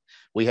system.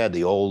 We had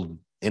the old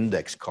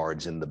index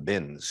cards in the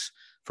bins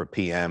for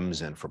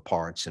PMs and for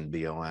parts and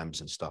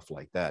BOMs and stuff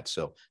like that.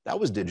 So that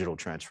was digital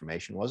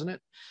transformation, wasn't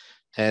it?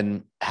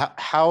 And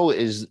how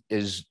is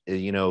the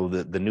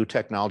new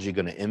technology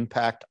going to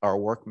impact our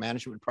work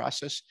management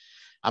process?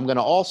 I'm going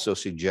to also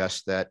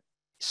suggest that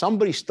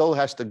somebody still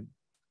has to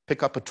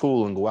pick up a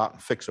tool and go out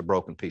and fix a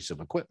broken piece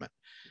of equipment.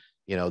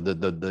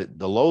 The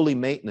lowly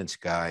maintenance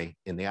guy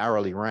in the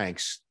hourly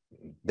ranks,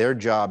 their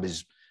job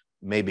is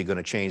maybe going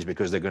to change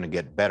because they're going to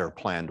get better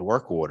planned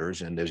work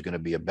orders, and there's going to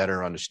be a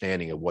better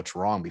understanding of what's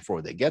wrong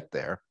before they get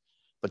there.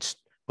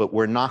 But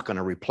we're not going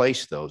to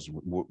replace those.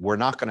 We're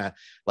not going to,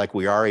 like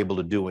we are able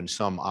to do in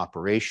some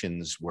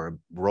operations where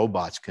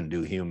robots can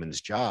do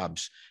humans'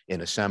 jobs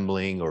in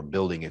assembling or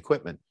building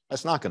equipment.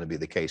 That's not going to be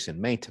the case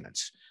in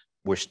maintenance.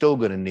 We're still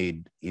going to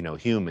need,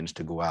 humans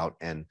to go out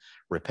and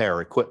repair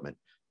equipment,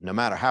 no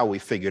matter how we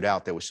figured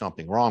out there was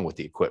something wrong with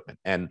the equipment.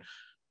 And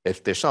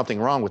if there's something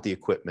wrong with the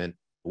equipment,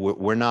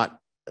 we're not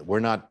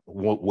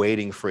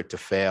waiting for it to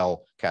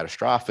fail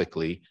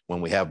catastrophically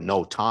when we have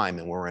no time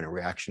and we're in a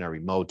reactionary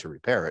mode to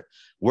repair it.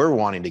 We're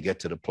wanting to get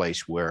to the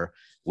place where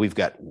we've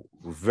got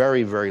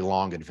very, very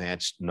long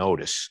advanced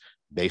notice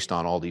based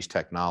on all these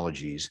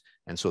technologies.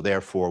 And so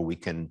therefore we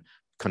can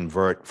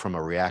convert from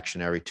a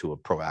reactionary to a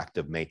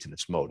proactive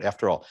maintenance mode.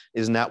 After all,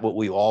 isn't that what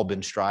we've all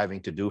been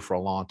striving to do for a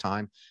long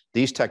time?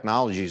 These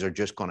technologies are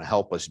just going to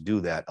help us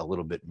do that a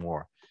little bit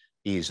more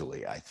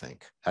easily, I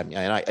think.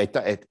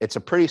 It's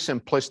a pretty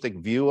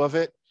simplistic view of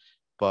it,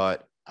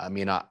 but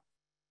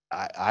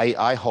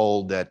I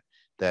hold that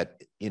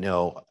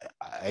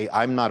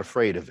I'm not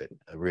afraid of it,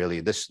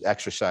 really. This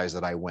exercise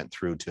that I went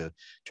through to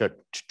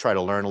try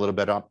to learn a little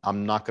bit,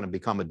 I'm not going to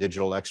become a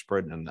digital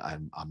expert, and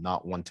I'm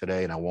not one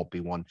today, and I won't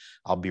be one.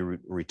 I'll be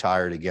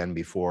retired again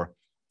before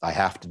I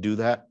have to do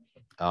that.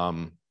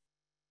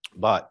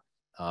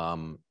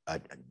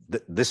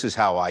 This is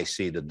how I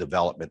see the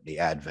development, the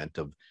advent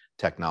of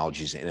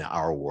technologies in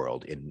our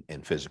world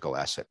in physical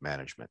asset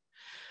management.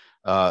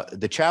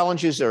 The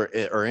challenges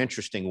are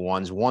interesting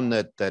ones. One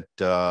that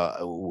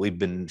we've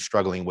been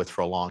struggling with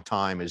for a long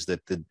time is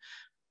that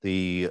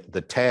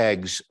the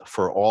tags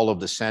for all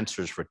of the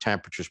sensors for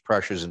temperatures,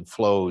 pressures, and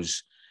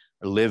flows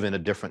live in a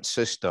different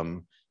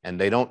system, and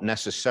they don't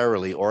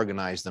necessarily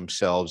organize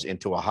themselves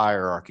into a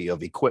hierarchy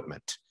of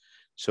equipment.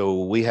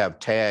 So we have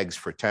tags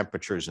for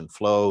temperatures and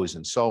flows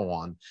and so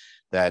on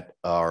that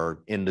are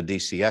in the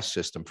DCS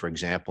system, for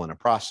example, in a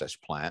process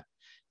plant,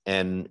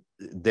 and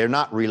they're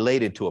not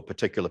related to a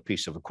particular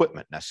piece of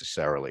equipment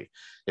necessarily.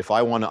 If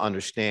I want to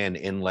understand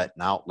inlet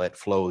and outlet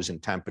flows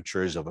and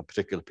temperatures of a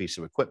particular piece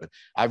of equipment,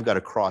 I've got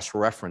to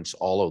cross-reference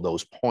all of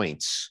those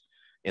points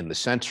in the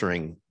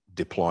sensoring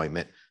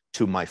deployment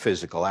to my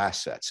physical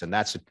assets. And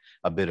that's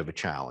a bit of a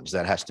challenge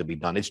that has to be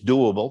done. It's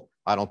doable.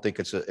 I don't think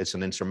it's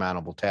an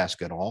insurmountable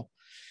task at all.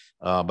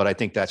 But I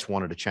think that's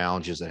one of the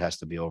challenges that has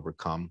to be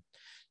overcome.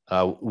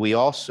 We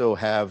also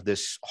have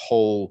these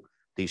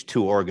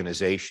two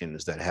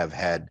organizations that have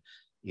had,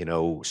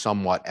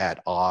 somewhat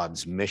at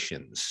odds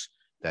missions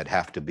that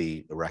have to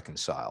be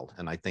reconciled.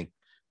 And I think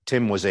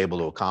Tim was able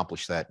to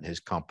accomplish that in his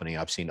company.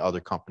 I've seen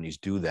other companies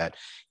do that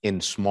in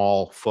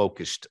small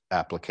focused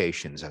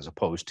applications, as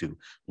opposed to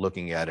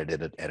looking at it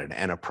at an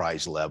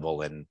enterprise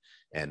level and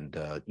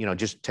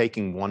just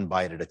taking one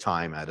bite at a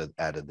time out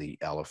of the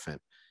elephant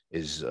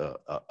is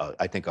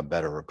I think a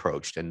better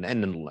approach,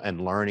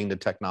 and learning the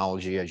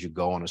technology as you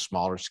go on a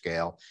smaller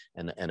scale,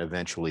 and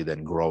eventually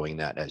then growing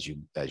that as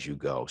you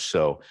go.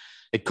 So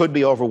it could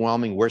be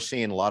overwhelming. We're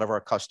seeing a lot of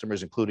our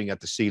customers, including at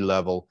the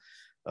C-level,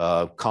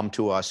 come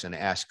to us and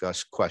ask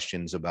us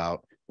questions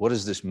about, what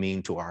does this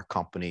mean to our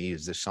company?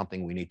 Is this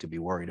something we need to be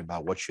worried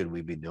about? What should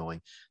we be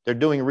doing? They're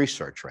doing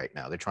research right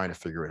now. They're trying to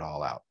figure it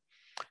all out.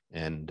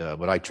 And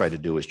what I try to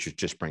do is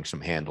just bring some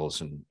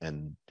handles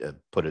and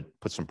put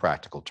some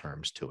practical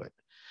terms to it.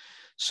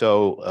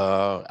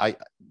 So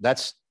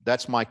that's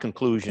my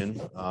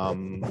conclusion.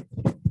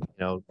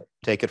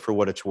 Take it for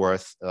what it's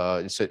worth.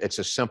 It's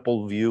a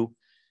simple view,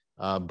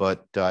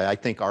 but I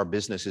think our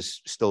business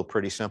is still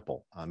pretty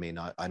simple. I mean,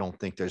 I don't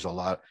think there's a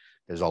lot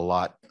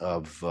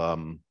of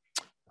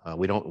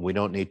we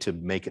don't need to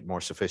make it more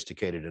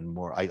sophisticated and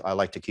more. I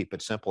like to keep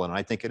it simple, and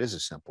I think it is a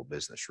simple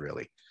business,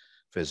 really.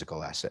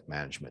 Physical asset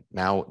management.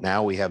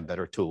 Now we have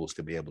better tools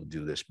to be able to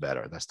do this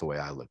better. That's the way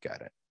I look at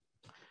it.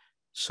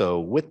 So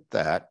with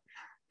that,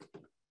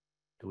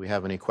 do we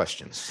have any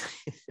questions?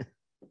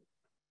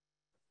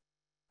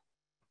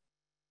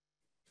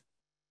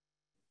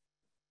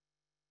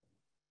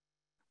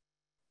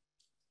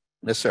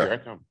 Yes, sir. Here I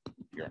come.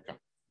 Here I come.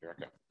 Here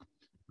I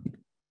come.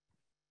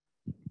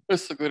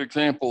 This is a good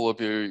example of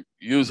you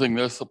using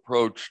this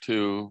approach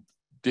to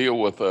deal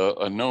with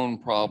a known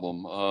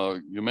problem.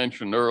 You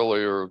mentioned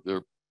earlier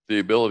the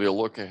ability to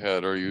look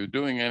ahead. Are you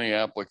doing any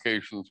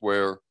applications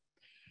where,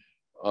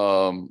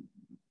 for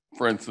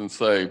instance,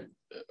 say,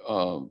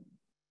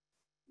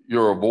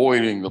 you're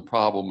avoiding the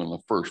problem in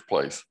the first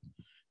place?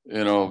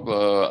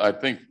 I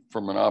think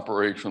from an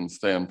operations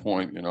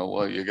standpoint,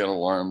 well, you get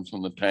alarms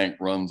when the tank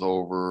runs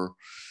over,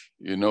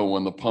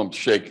 when the pump's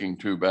shaking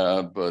too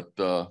bad, but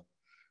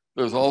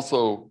there's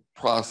also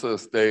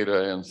process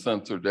data and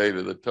sensor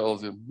data that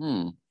tells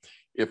you,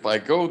 if I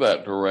go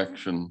that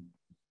direction,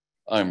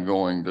 I'm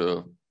going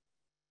to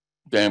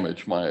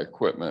damage my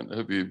equipment.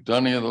 Have you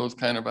done any of those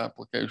kind of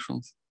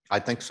applications? I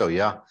think so,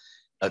 yeah.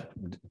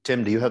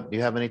 Tim, do you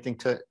have anything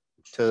to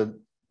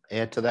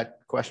add to that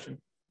question?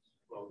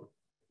 Well,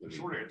 the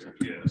short answer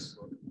is yes.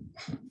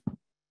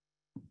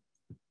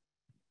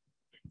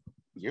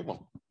 Give them.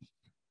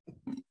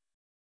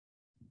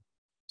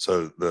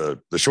 So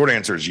the short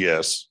answer is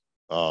yes.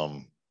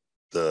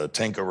 The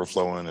tank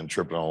overflowing and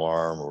tripping an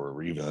alarm,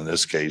 or even in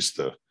this case,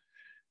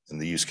 in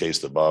the use case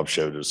that Bob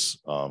showed us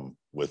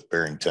with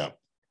bearing temp,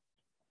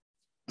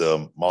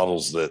 the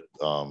models that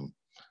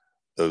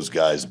those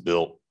guys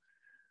built,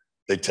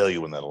 they tell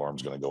you when that alarm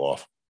is going to go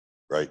off,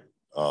 right?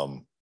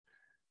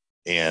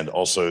 And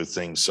also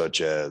things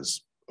such as,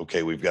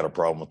 okay, we've got a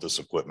problem with this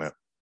equipment,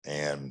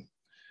 and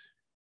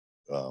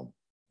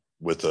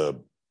with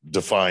a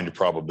defined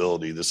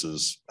probability, this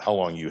is how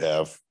long you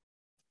have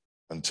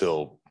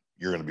until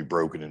you're going to be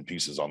broken in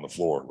pieces on the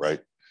floor, right?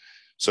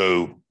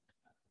 So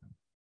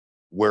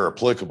where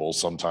applicable,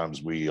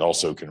 sometimes we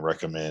also can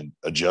recommend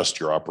adjust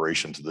your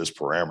operation to this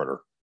parameter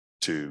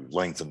to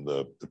lengthen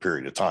the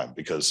period of time,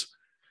 because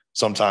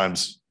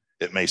sometimes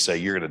it may say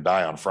you're going to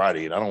die on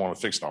Friday, and I don't want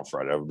to fix it on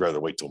Friday. I would rather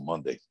wait till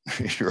Monday,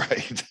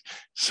 right?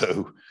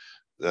 So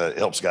it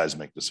helps guys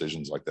make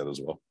decisions like that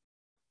as well.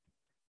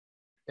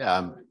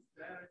 Yeah.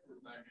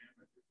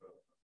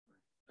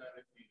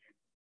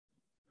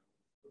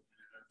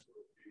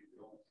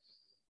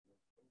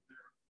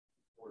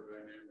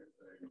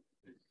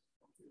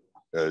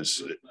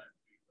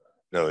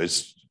 No,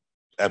 it's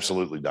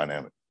absolutely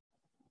dynamic.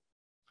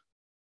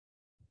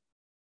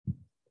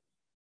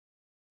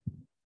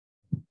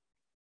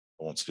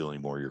 I won't steal any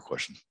more of your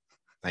questions.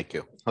 Thank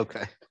you.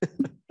 Okay.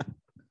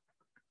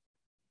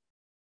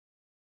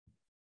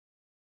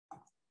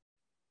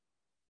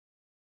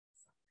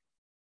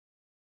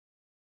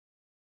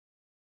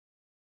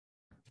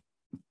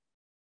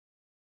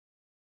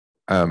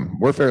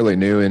 We're fairly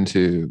new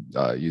into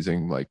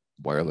using like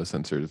wireless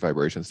sensors,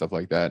 vibration, stuff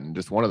like that. And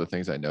just one of the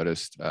things I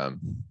noticed,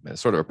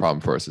 it's sort of a problem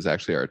for us, is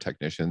actually our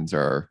technicians,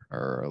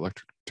 our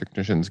electric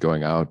technicians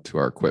going out to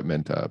our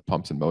equipment,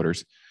 pumps and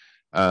motors,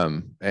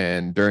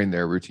 and during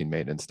their routine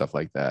maintenance, stuff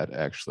like that,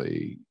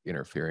 actually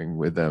interfering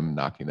with them,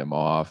 knocking them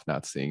off,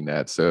 not seeing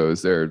that. So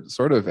is there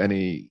sort of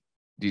any,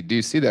 do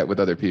you see that with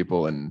other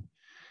people? And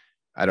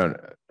I don't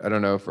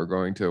know if we're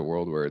going to a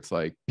world where it's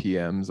like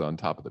PMs on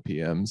top of the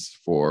PMs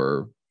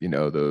for,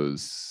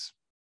 those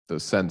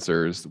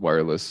sensors,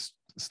 wireless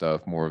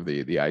stuff, more of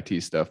the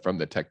IT stuff from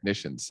the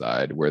technician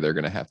side, where they're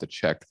going to have to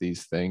check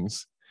these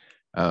things,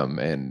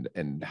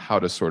 and how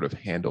to sort of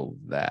handle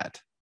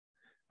that.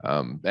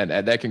 And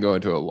that can go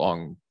into a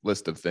long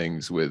list of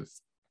things with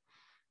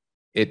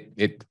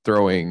it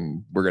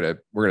throwing, we're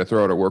gonna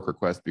throw out a work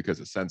request because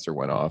a sensor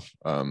went off.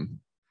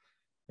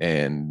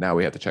 And now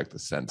we have to check the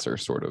sensor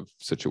sort of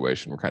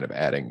situation. We're kind of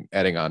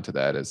adding on to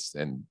that,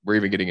 and we're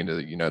even getting into,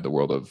 the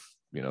world of,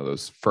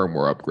 those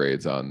firmware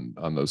upgrades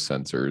on those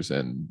sensors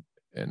and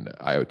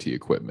IoT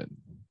equipment.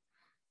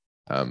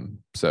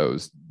 So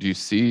do you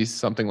see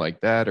something like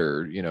that,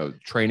 or,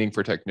 training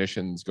for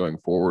technicians going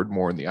forward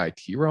more in the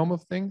IT realm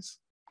of things?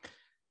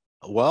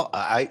 Well,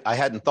 I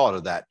hadn't thought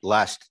of that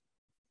last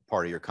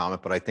part of your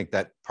comment, but I think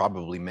that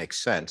probably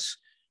makes sense.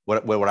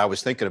 What I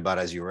was thinking about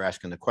as you were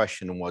asking the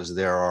question was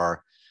there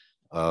are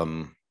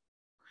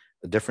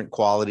different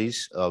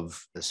qualities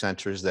of the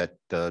sensors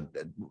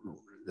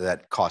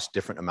that cost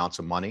different amounts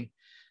of money.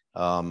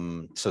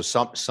 So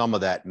some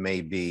of that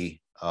may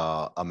be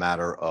a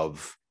matter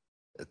of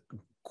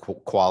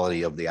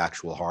quality of the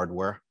actual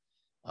hardware,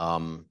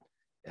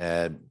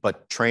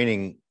 but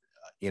training,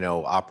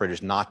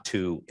 operators not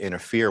to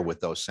interfere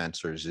with those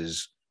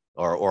sensors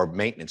or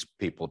maintenance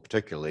people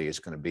particularly is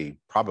going to be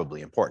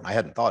probably important. I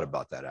hadn't thought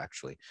about that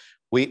actually.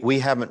 We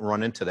haven't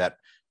run into that.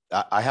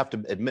 I have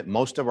to admit,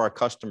 most of our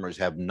customers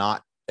have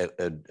not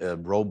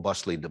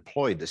robustly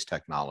deployed this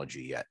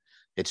technology yet.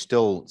 It's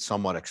still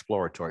somewhat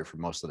exploratory for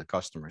most of the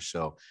customers.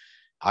 So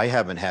I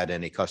haven't had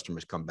any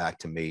customers come back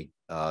to me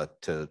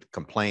to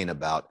complain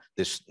about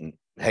this,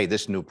 hey,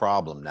 this new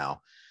problem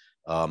now.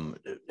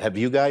 Have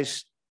you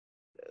guys,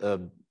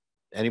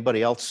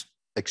 anybody else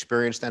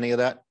experienced any of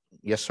that?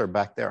 Yes, sir,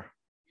 back there.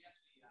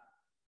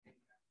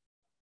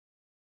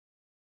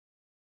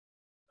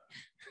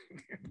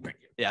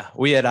 Yeah,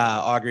 we at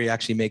Augury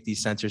actually make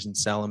these sensors and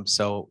sell them,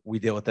 so we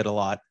deal with it a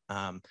lot.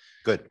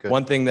 Good.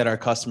 One thing that our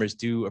customers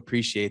do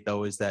appreciate,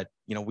 though, is that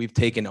we've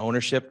taken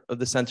ownership of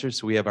the sensors,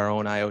 so we have our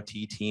own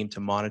IoT team to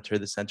monitor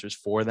the sensors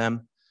for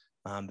them.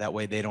 That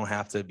way, they don't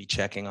have to be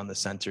checking on the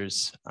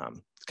sensors.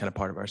 It's kind of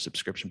part of our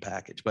subscription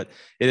package, but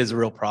it is a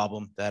real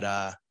problem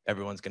that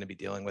everyone's going to be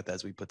dealing with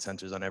as we put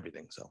sensors on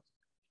everything. So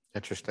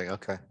interesting.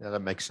 Okay, yeah,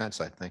 that makes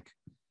sense, I think.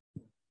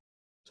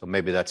 So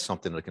maybe that's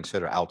something to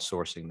consider,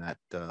 outsourcing that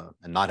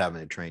and not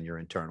having to train your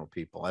internal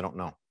people. I don't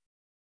know.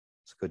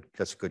 It's good.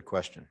 That's a good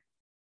question.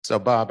 So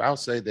Bob, I'll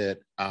say that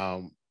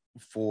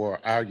for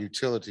our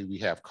utility, we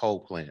have coal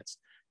plants,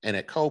 and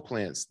at coal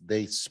plants,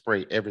 they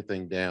spray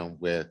everything down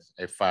with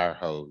a fire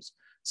hose.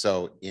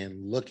 So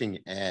in looking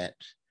at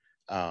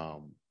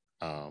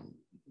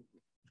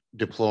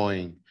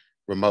deploying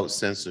remote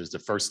sensors, the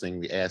first thing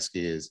we ask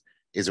is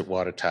it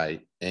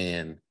watertight,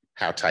 and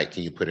how tight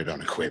can you put it on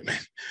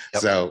equipment?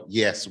 Yep. So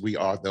yes, we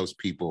are those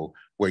people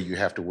where you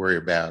have to worry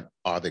about,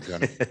 are they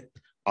gonna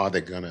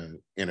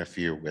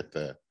interfere with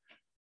the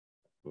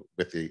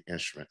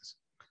instruments?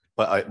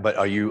 But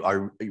are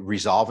you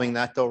resolving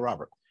that though,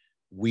 Robert?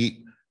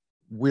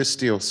 We're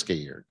still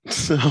scared.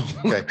 So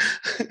okay.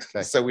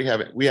 So we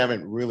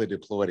haven't really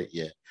deployed it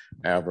yet.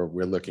 However,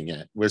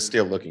 we're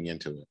still looking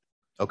into it.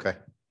 Okay.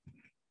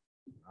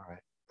 All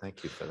right.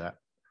 Thank you for that.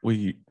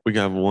 We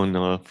got one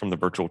from the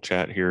virtual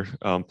chat here.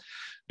 Do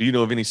you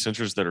know of any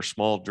sensors that are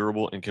small,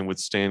 durable, and can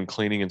withstand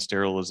cleaning and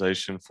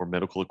sterilization for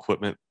medical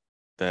equipment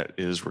that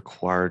is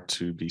required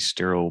to be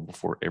sterile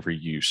before every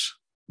use?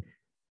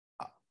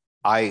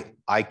 I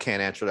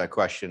can't answer that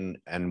question,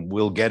 and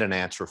we'll get an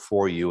answer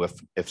for you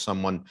if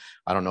someone,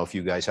 I don't know if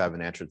you guys have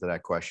an answer to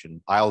that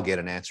question. I'll get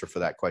an answer for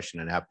that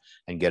question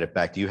and get it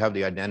back. Do you have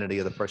the identity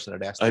of the person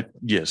that asked?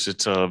 Yes,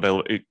 it's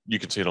available. You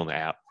can see it on the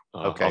app.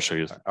 Okay, I'll show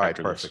you. All right,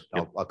 perfect.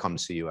 Yep. I'll come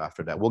see you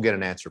after that. We'll get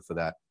an answer for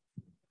that.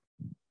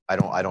 I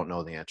don't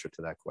know the answer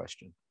to that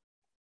question.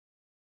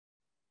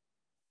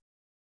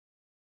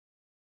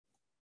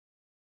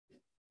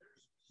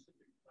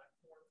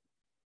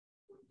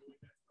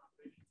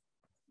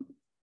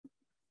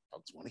 I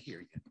just want to hear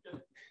you.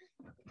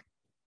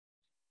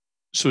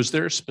 So is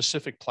there a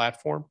specific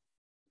platform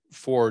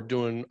for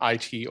doing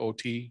IT,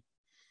 OT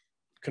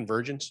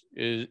convergence?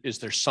 Is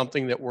there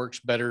something that works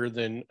better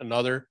than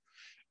another,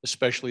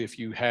 especially if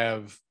you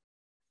have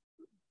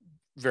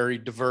very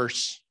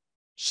diverse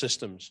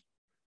systems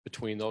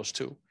between those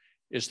two?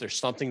 Is there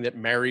something that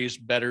marries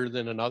better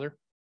than another?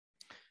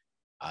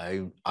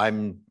 I'm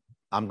going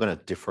to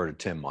defer to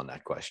Tim on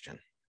that question.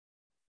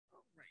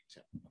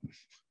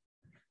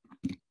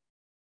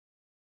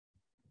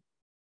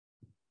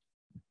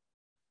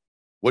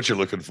 What you're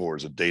looking for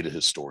is a data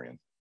historian.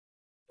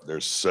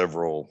 There's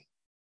several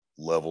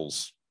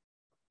levels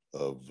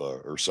of,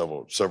 or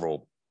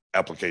several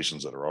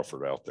applications that are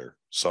offered out there.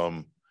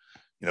 Some,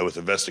 with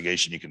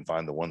investigation, you can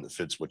find the one that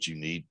fits what you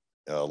need.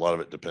 A lot of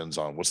it depends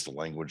on what's the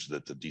language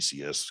that the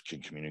DCS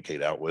can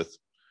communicate out with.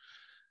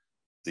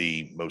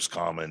 The most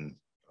common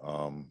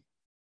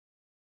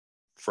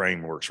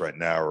frameworks right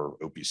now are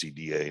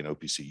OPC-DA and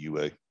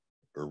OPC-UA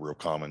are real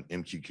common.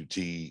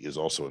 MQQT is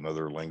also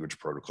another language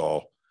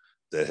protocol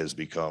that has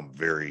become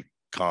very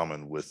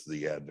common with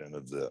the advent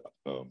of the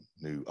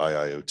new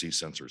IIoT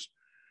sensors.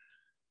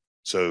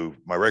 So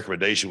my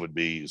recommendation would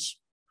be is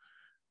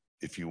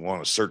if you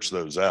want to search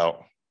those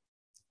out,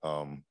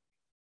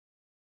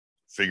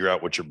 figure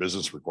out what your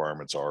business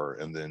requirements are,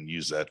 and then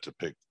use that to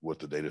pick what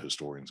the data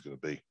historian is going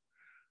to be.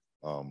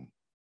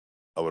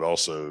 I would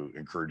also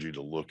encourage you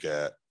to look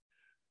at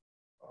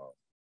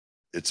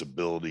its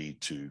ability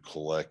to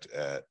collect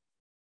at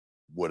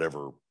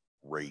whatever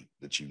rate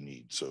that you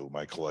need. So am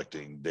I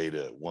collecting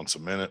data once a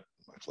minute?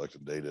 Am I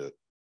collecting data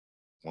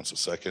once a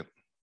second?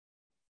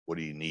 What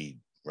do you need,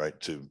 right,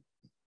 to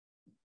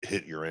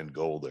hit your end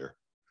goal there?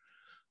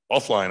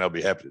 Offline, I'll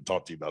be happy to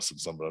talk to you about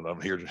some, but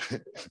I'm here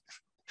to,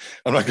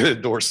 I'm not going to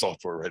endorse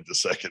software right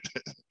this second.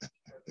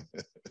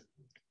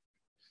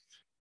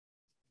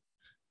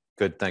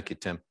 Good, thank you,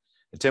 Tim.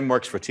 And Tim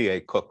works for TA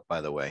Cook,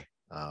 by the way,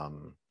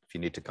 if you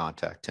need to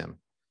contact him.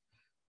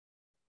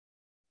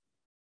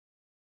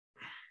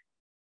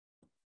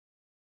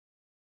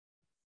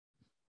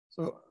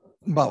 So,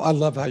 Bob, I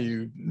love how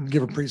you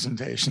give a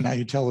presentation, how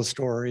you tell a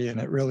story, and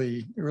it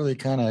really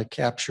kind of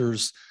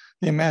captures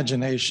the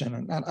imagination.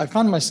 And I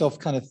found myself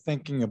kind of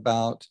thinking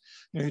about,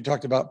 you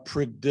talked about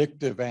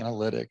predictive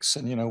analytics,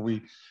 and,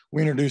 we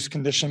introduced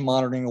condition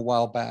monitoring a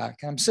while back.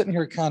 I'm sitting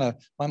here kind of,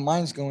 my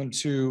mind's going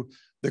to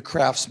the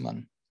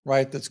craftsman,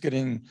 right? That's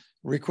getting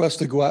requests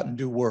to go out and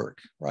do work,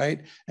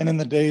 right? And in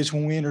the days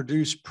when we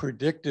introduced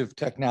predictive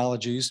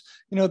technologies,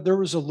 there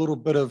was a little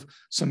bit of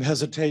some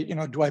hesitate,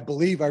 do I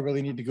believe I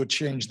really need to go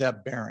change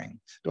that bearing?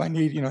 Do I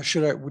need,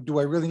 do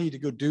I really need to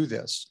go do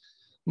this?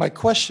 My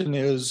question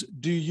is,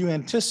 do you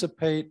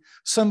anticipate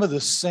some of the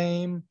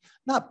same,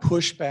 not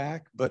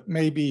pushback, but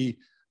maybe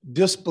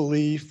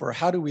disbelief, or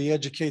how do we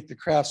educate the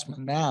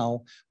craftsman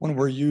now when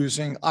we're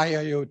using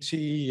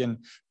IIoT and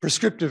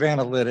prescriptive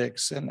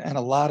analytics and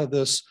a lot of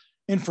this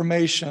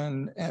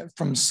information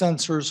from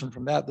sensors and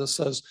from that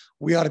says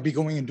we ought to be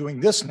going and doing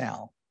this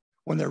now,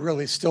 when they're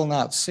really still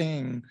not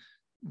seeing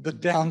the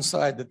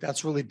downside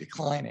that's really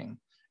declining?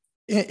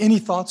 Any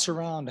thoughts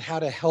around how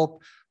to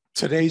help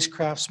today's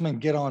craftsmen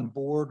get on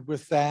board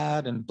with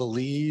that and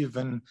believe?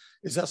 And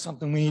is that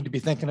something we need to be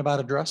thinking about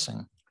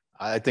addressing?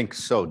 I think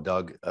so,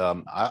 Doug.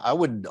 I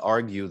would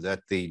argue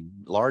that the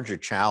larger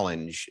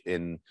challenge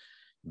in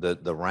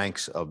the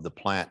ranks of the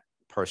plant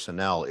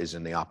personnel is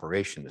in the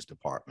operations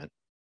department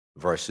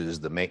versus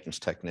the maintenance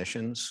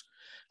technicians.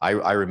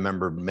 I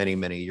remember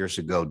many years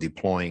ago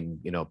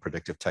deploying,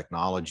 predictive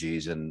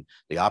technologies, and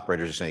the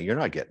operators are saying, "You're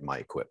not getting my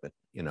equipment.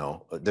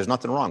 There's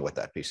nothing wrong with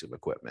that piece of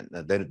equipment."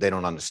 They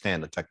don't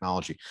understand the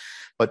technology.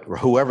 But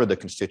whoever the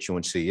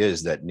constituency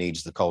is that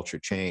needs the culture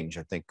change,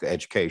 I think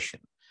education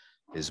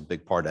is a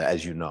big part of,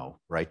 as you know,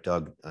 right,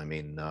 Doug? I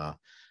mean,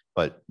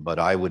 but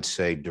I would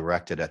say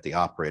directed at the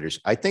operators.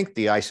 I think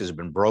the ice has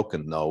been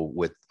broken, though,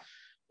 with,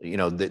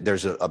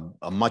 there's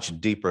a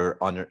much deeper,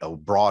 a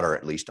broader,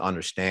 at least,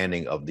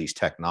 understanding of these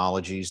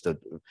technologies, the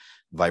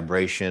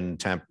vibration,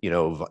 temp,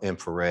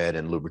 infrared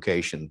and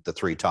lubrication, the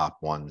three top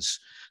ones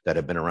that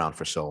have been around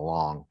for so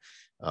long.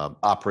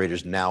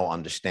 Operators now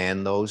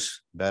understand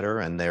those better,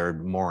 and they're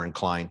more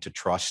inclined to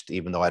trust,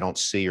 even though I don't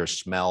see or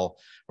smell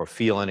or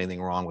feel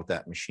anything wrong with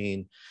that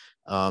machine.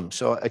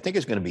 So I think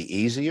it's going to be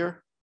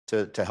easier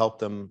to help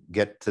them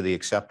get to the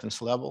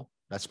acceptance level.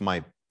 That's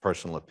my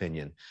personal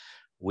opinion.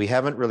 We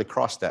haven't really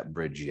crossed that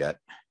bridge yet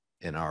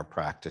in our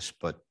practice,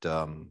 but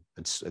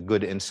it's a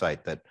good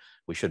insight that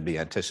we should be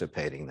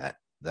anticipating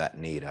that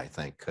need, I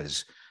think,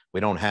 because we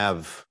don't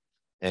have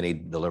any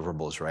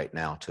deliverables right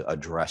now to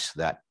address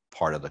that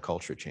part of the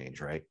culture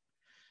change, right?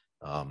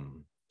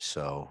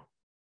 So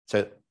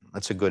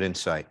that's a good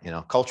insight.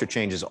 Culture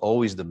change is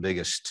always the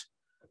biggest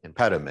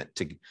impediment.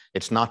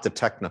 It's not the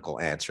technical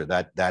answer.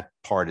 That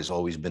part has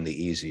always been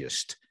the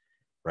easiest,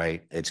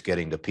 right? It's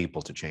getting the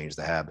people to change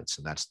the habits,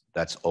 and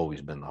that's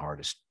always been the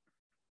hardest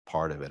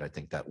part of it. I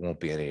think that won't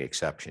be any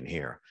exception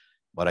here.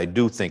 But I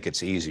do think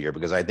it's easier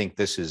because I think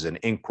this is an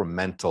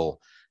incremental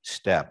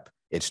step.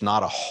 It's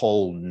not a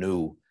whole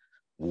new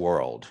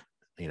world.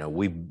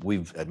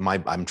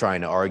 I'm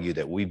trying to argue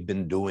that we've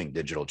been doing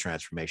digital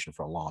transformation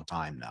for a long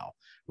time now,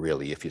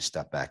 really, if you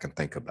step back and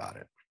think about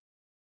it.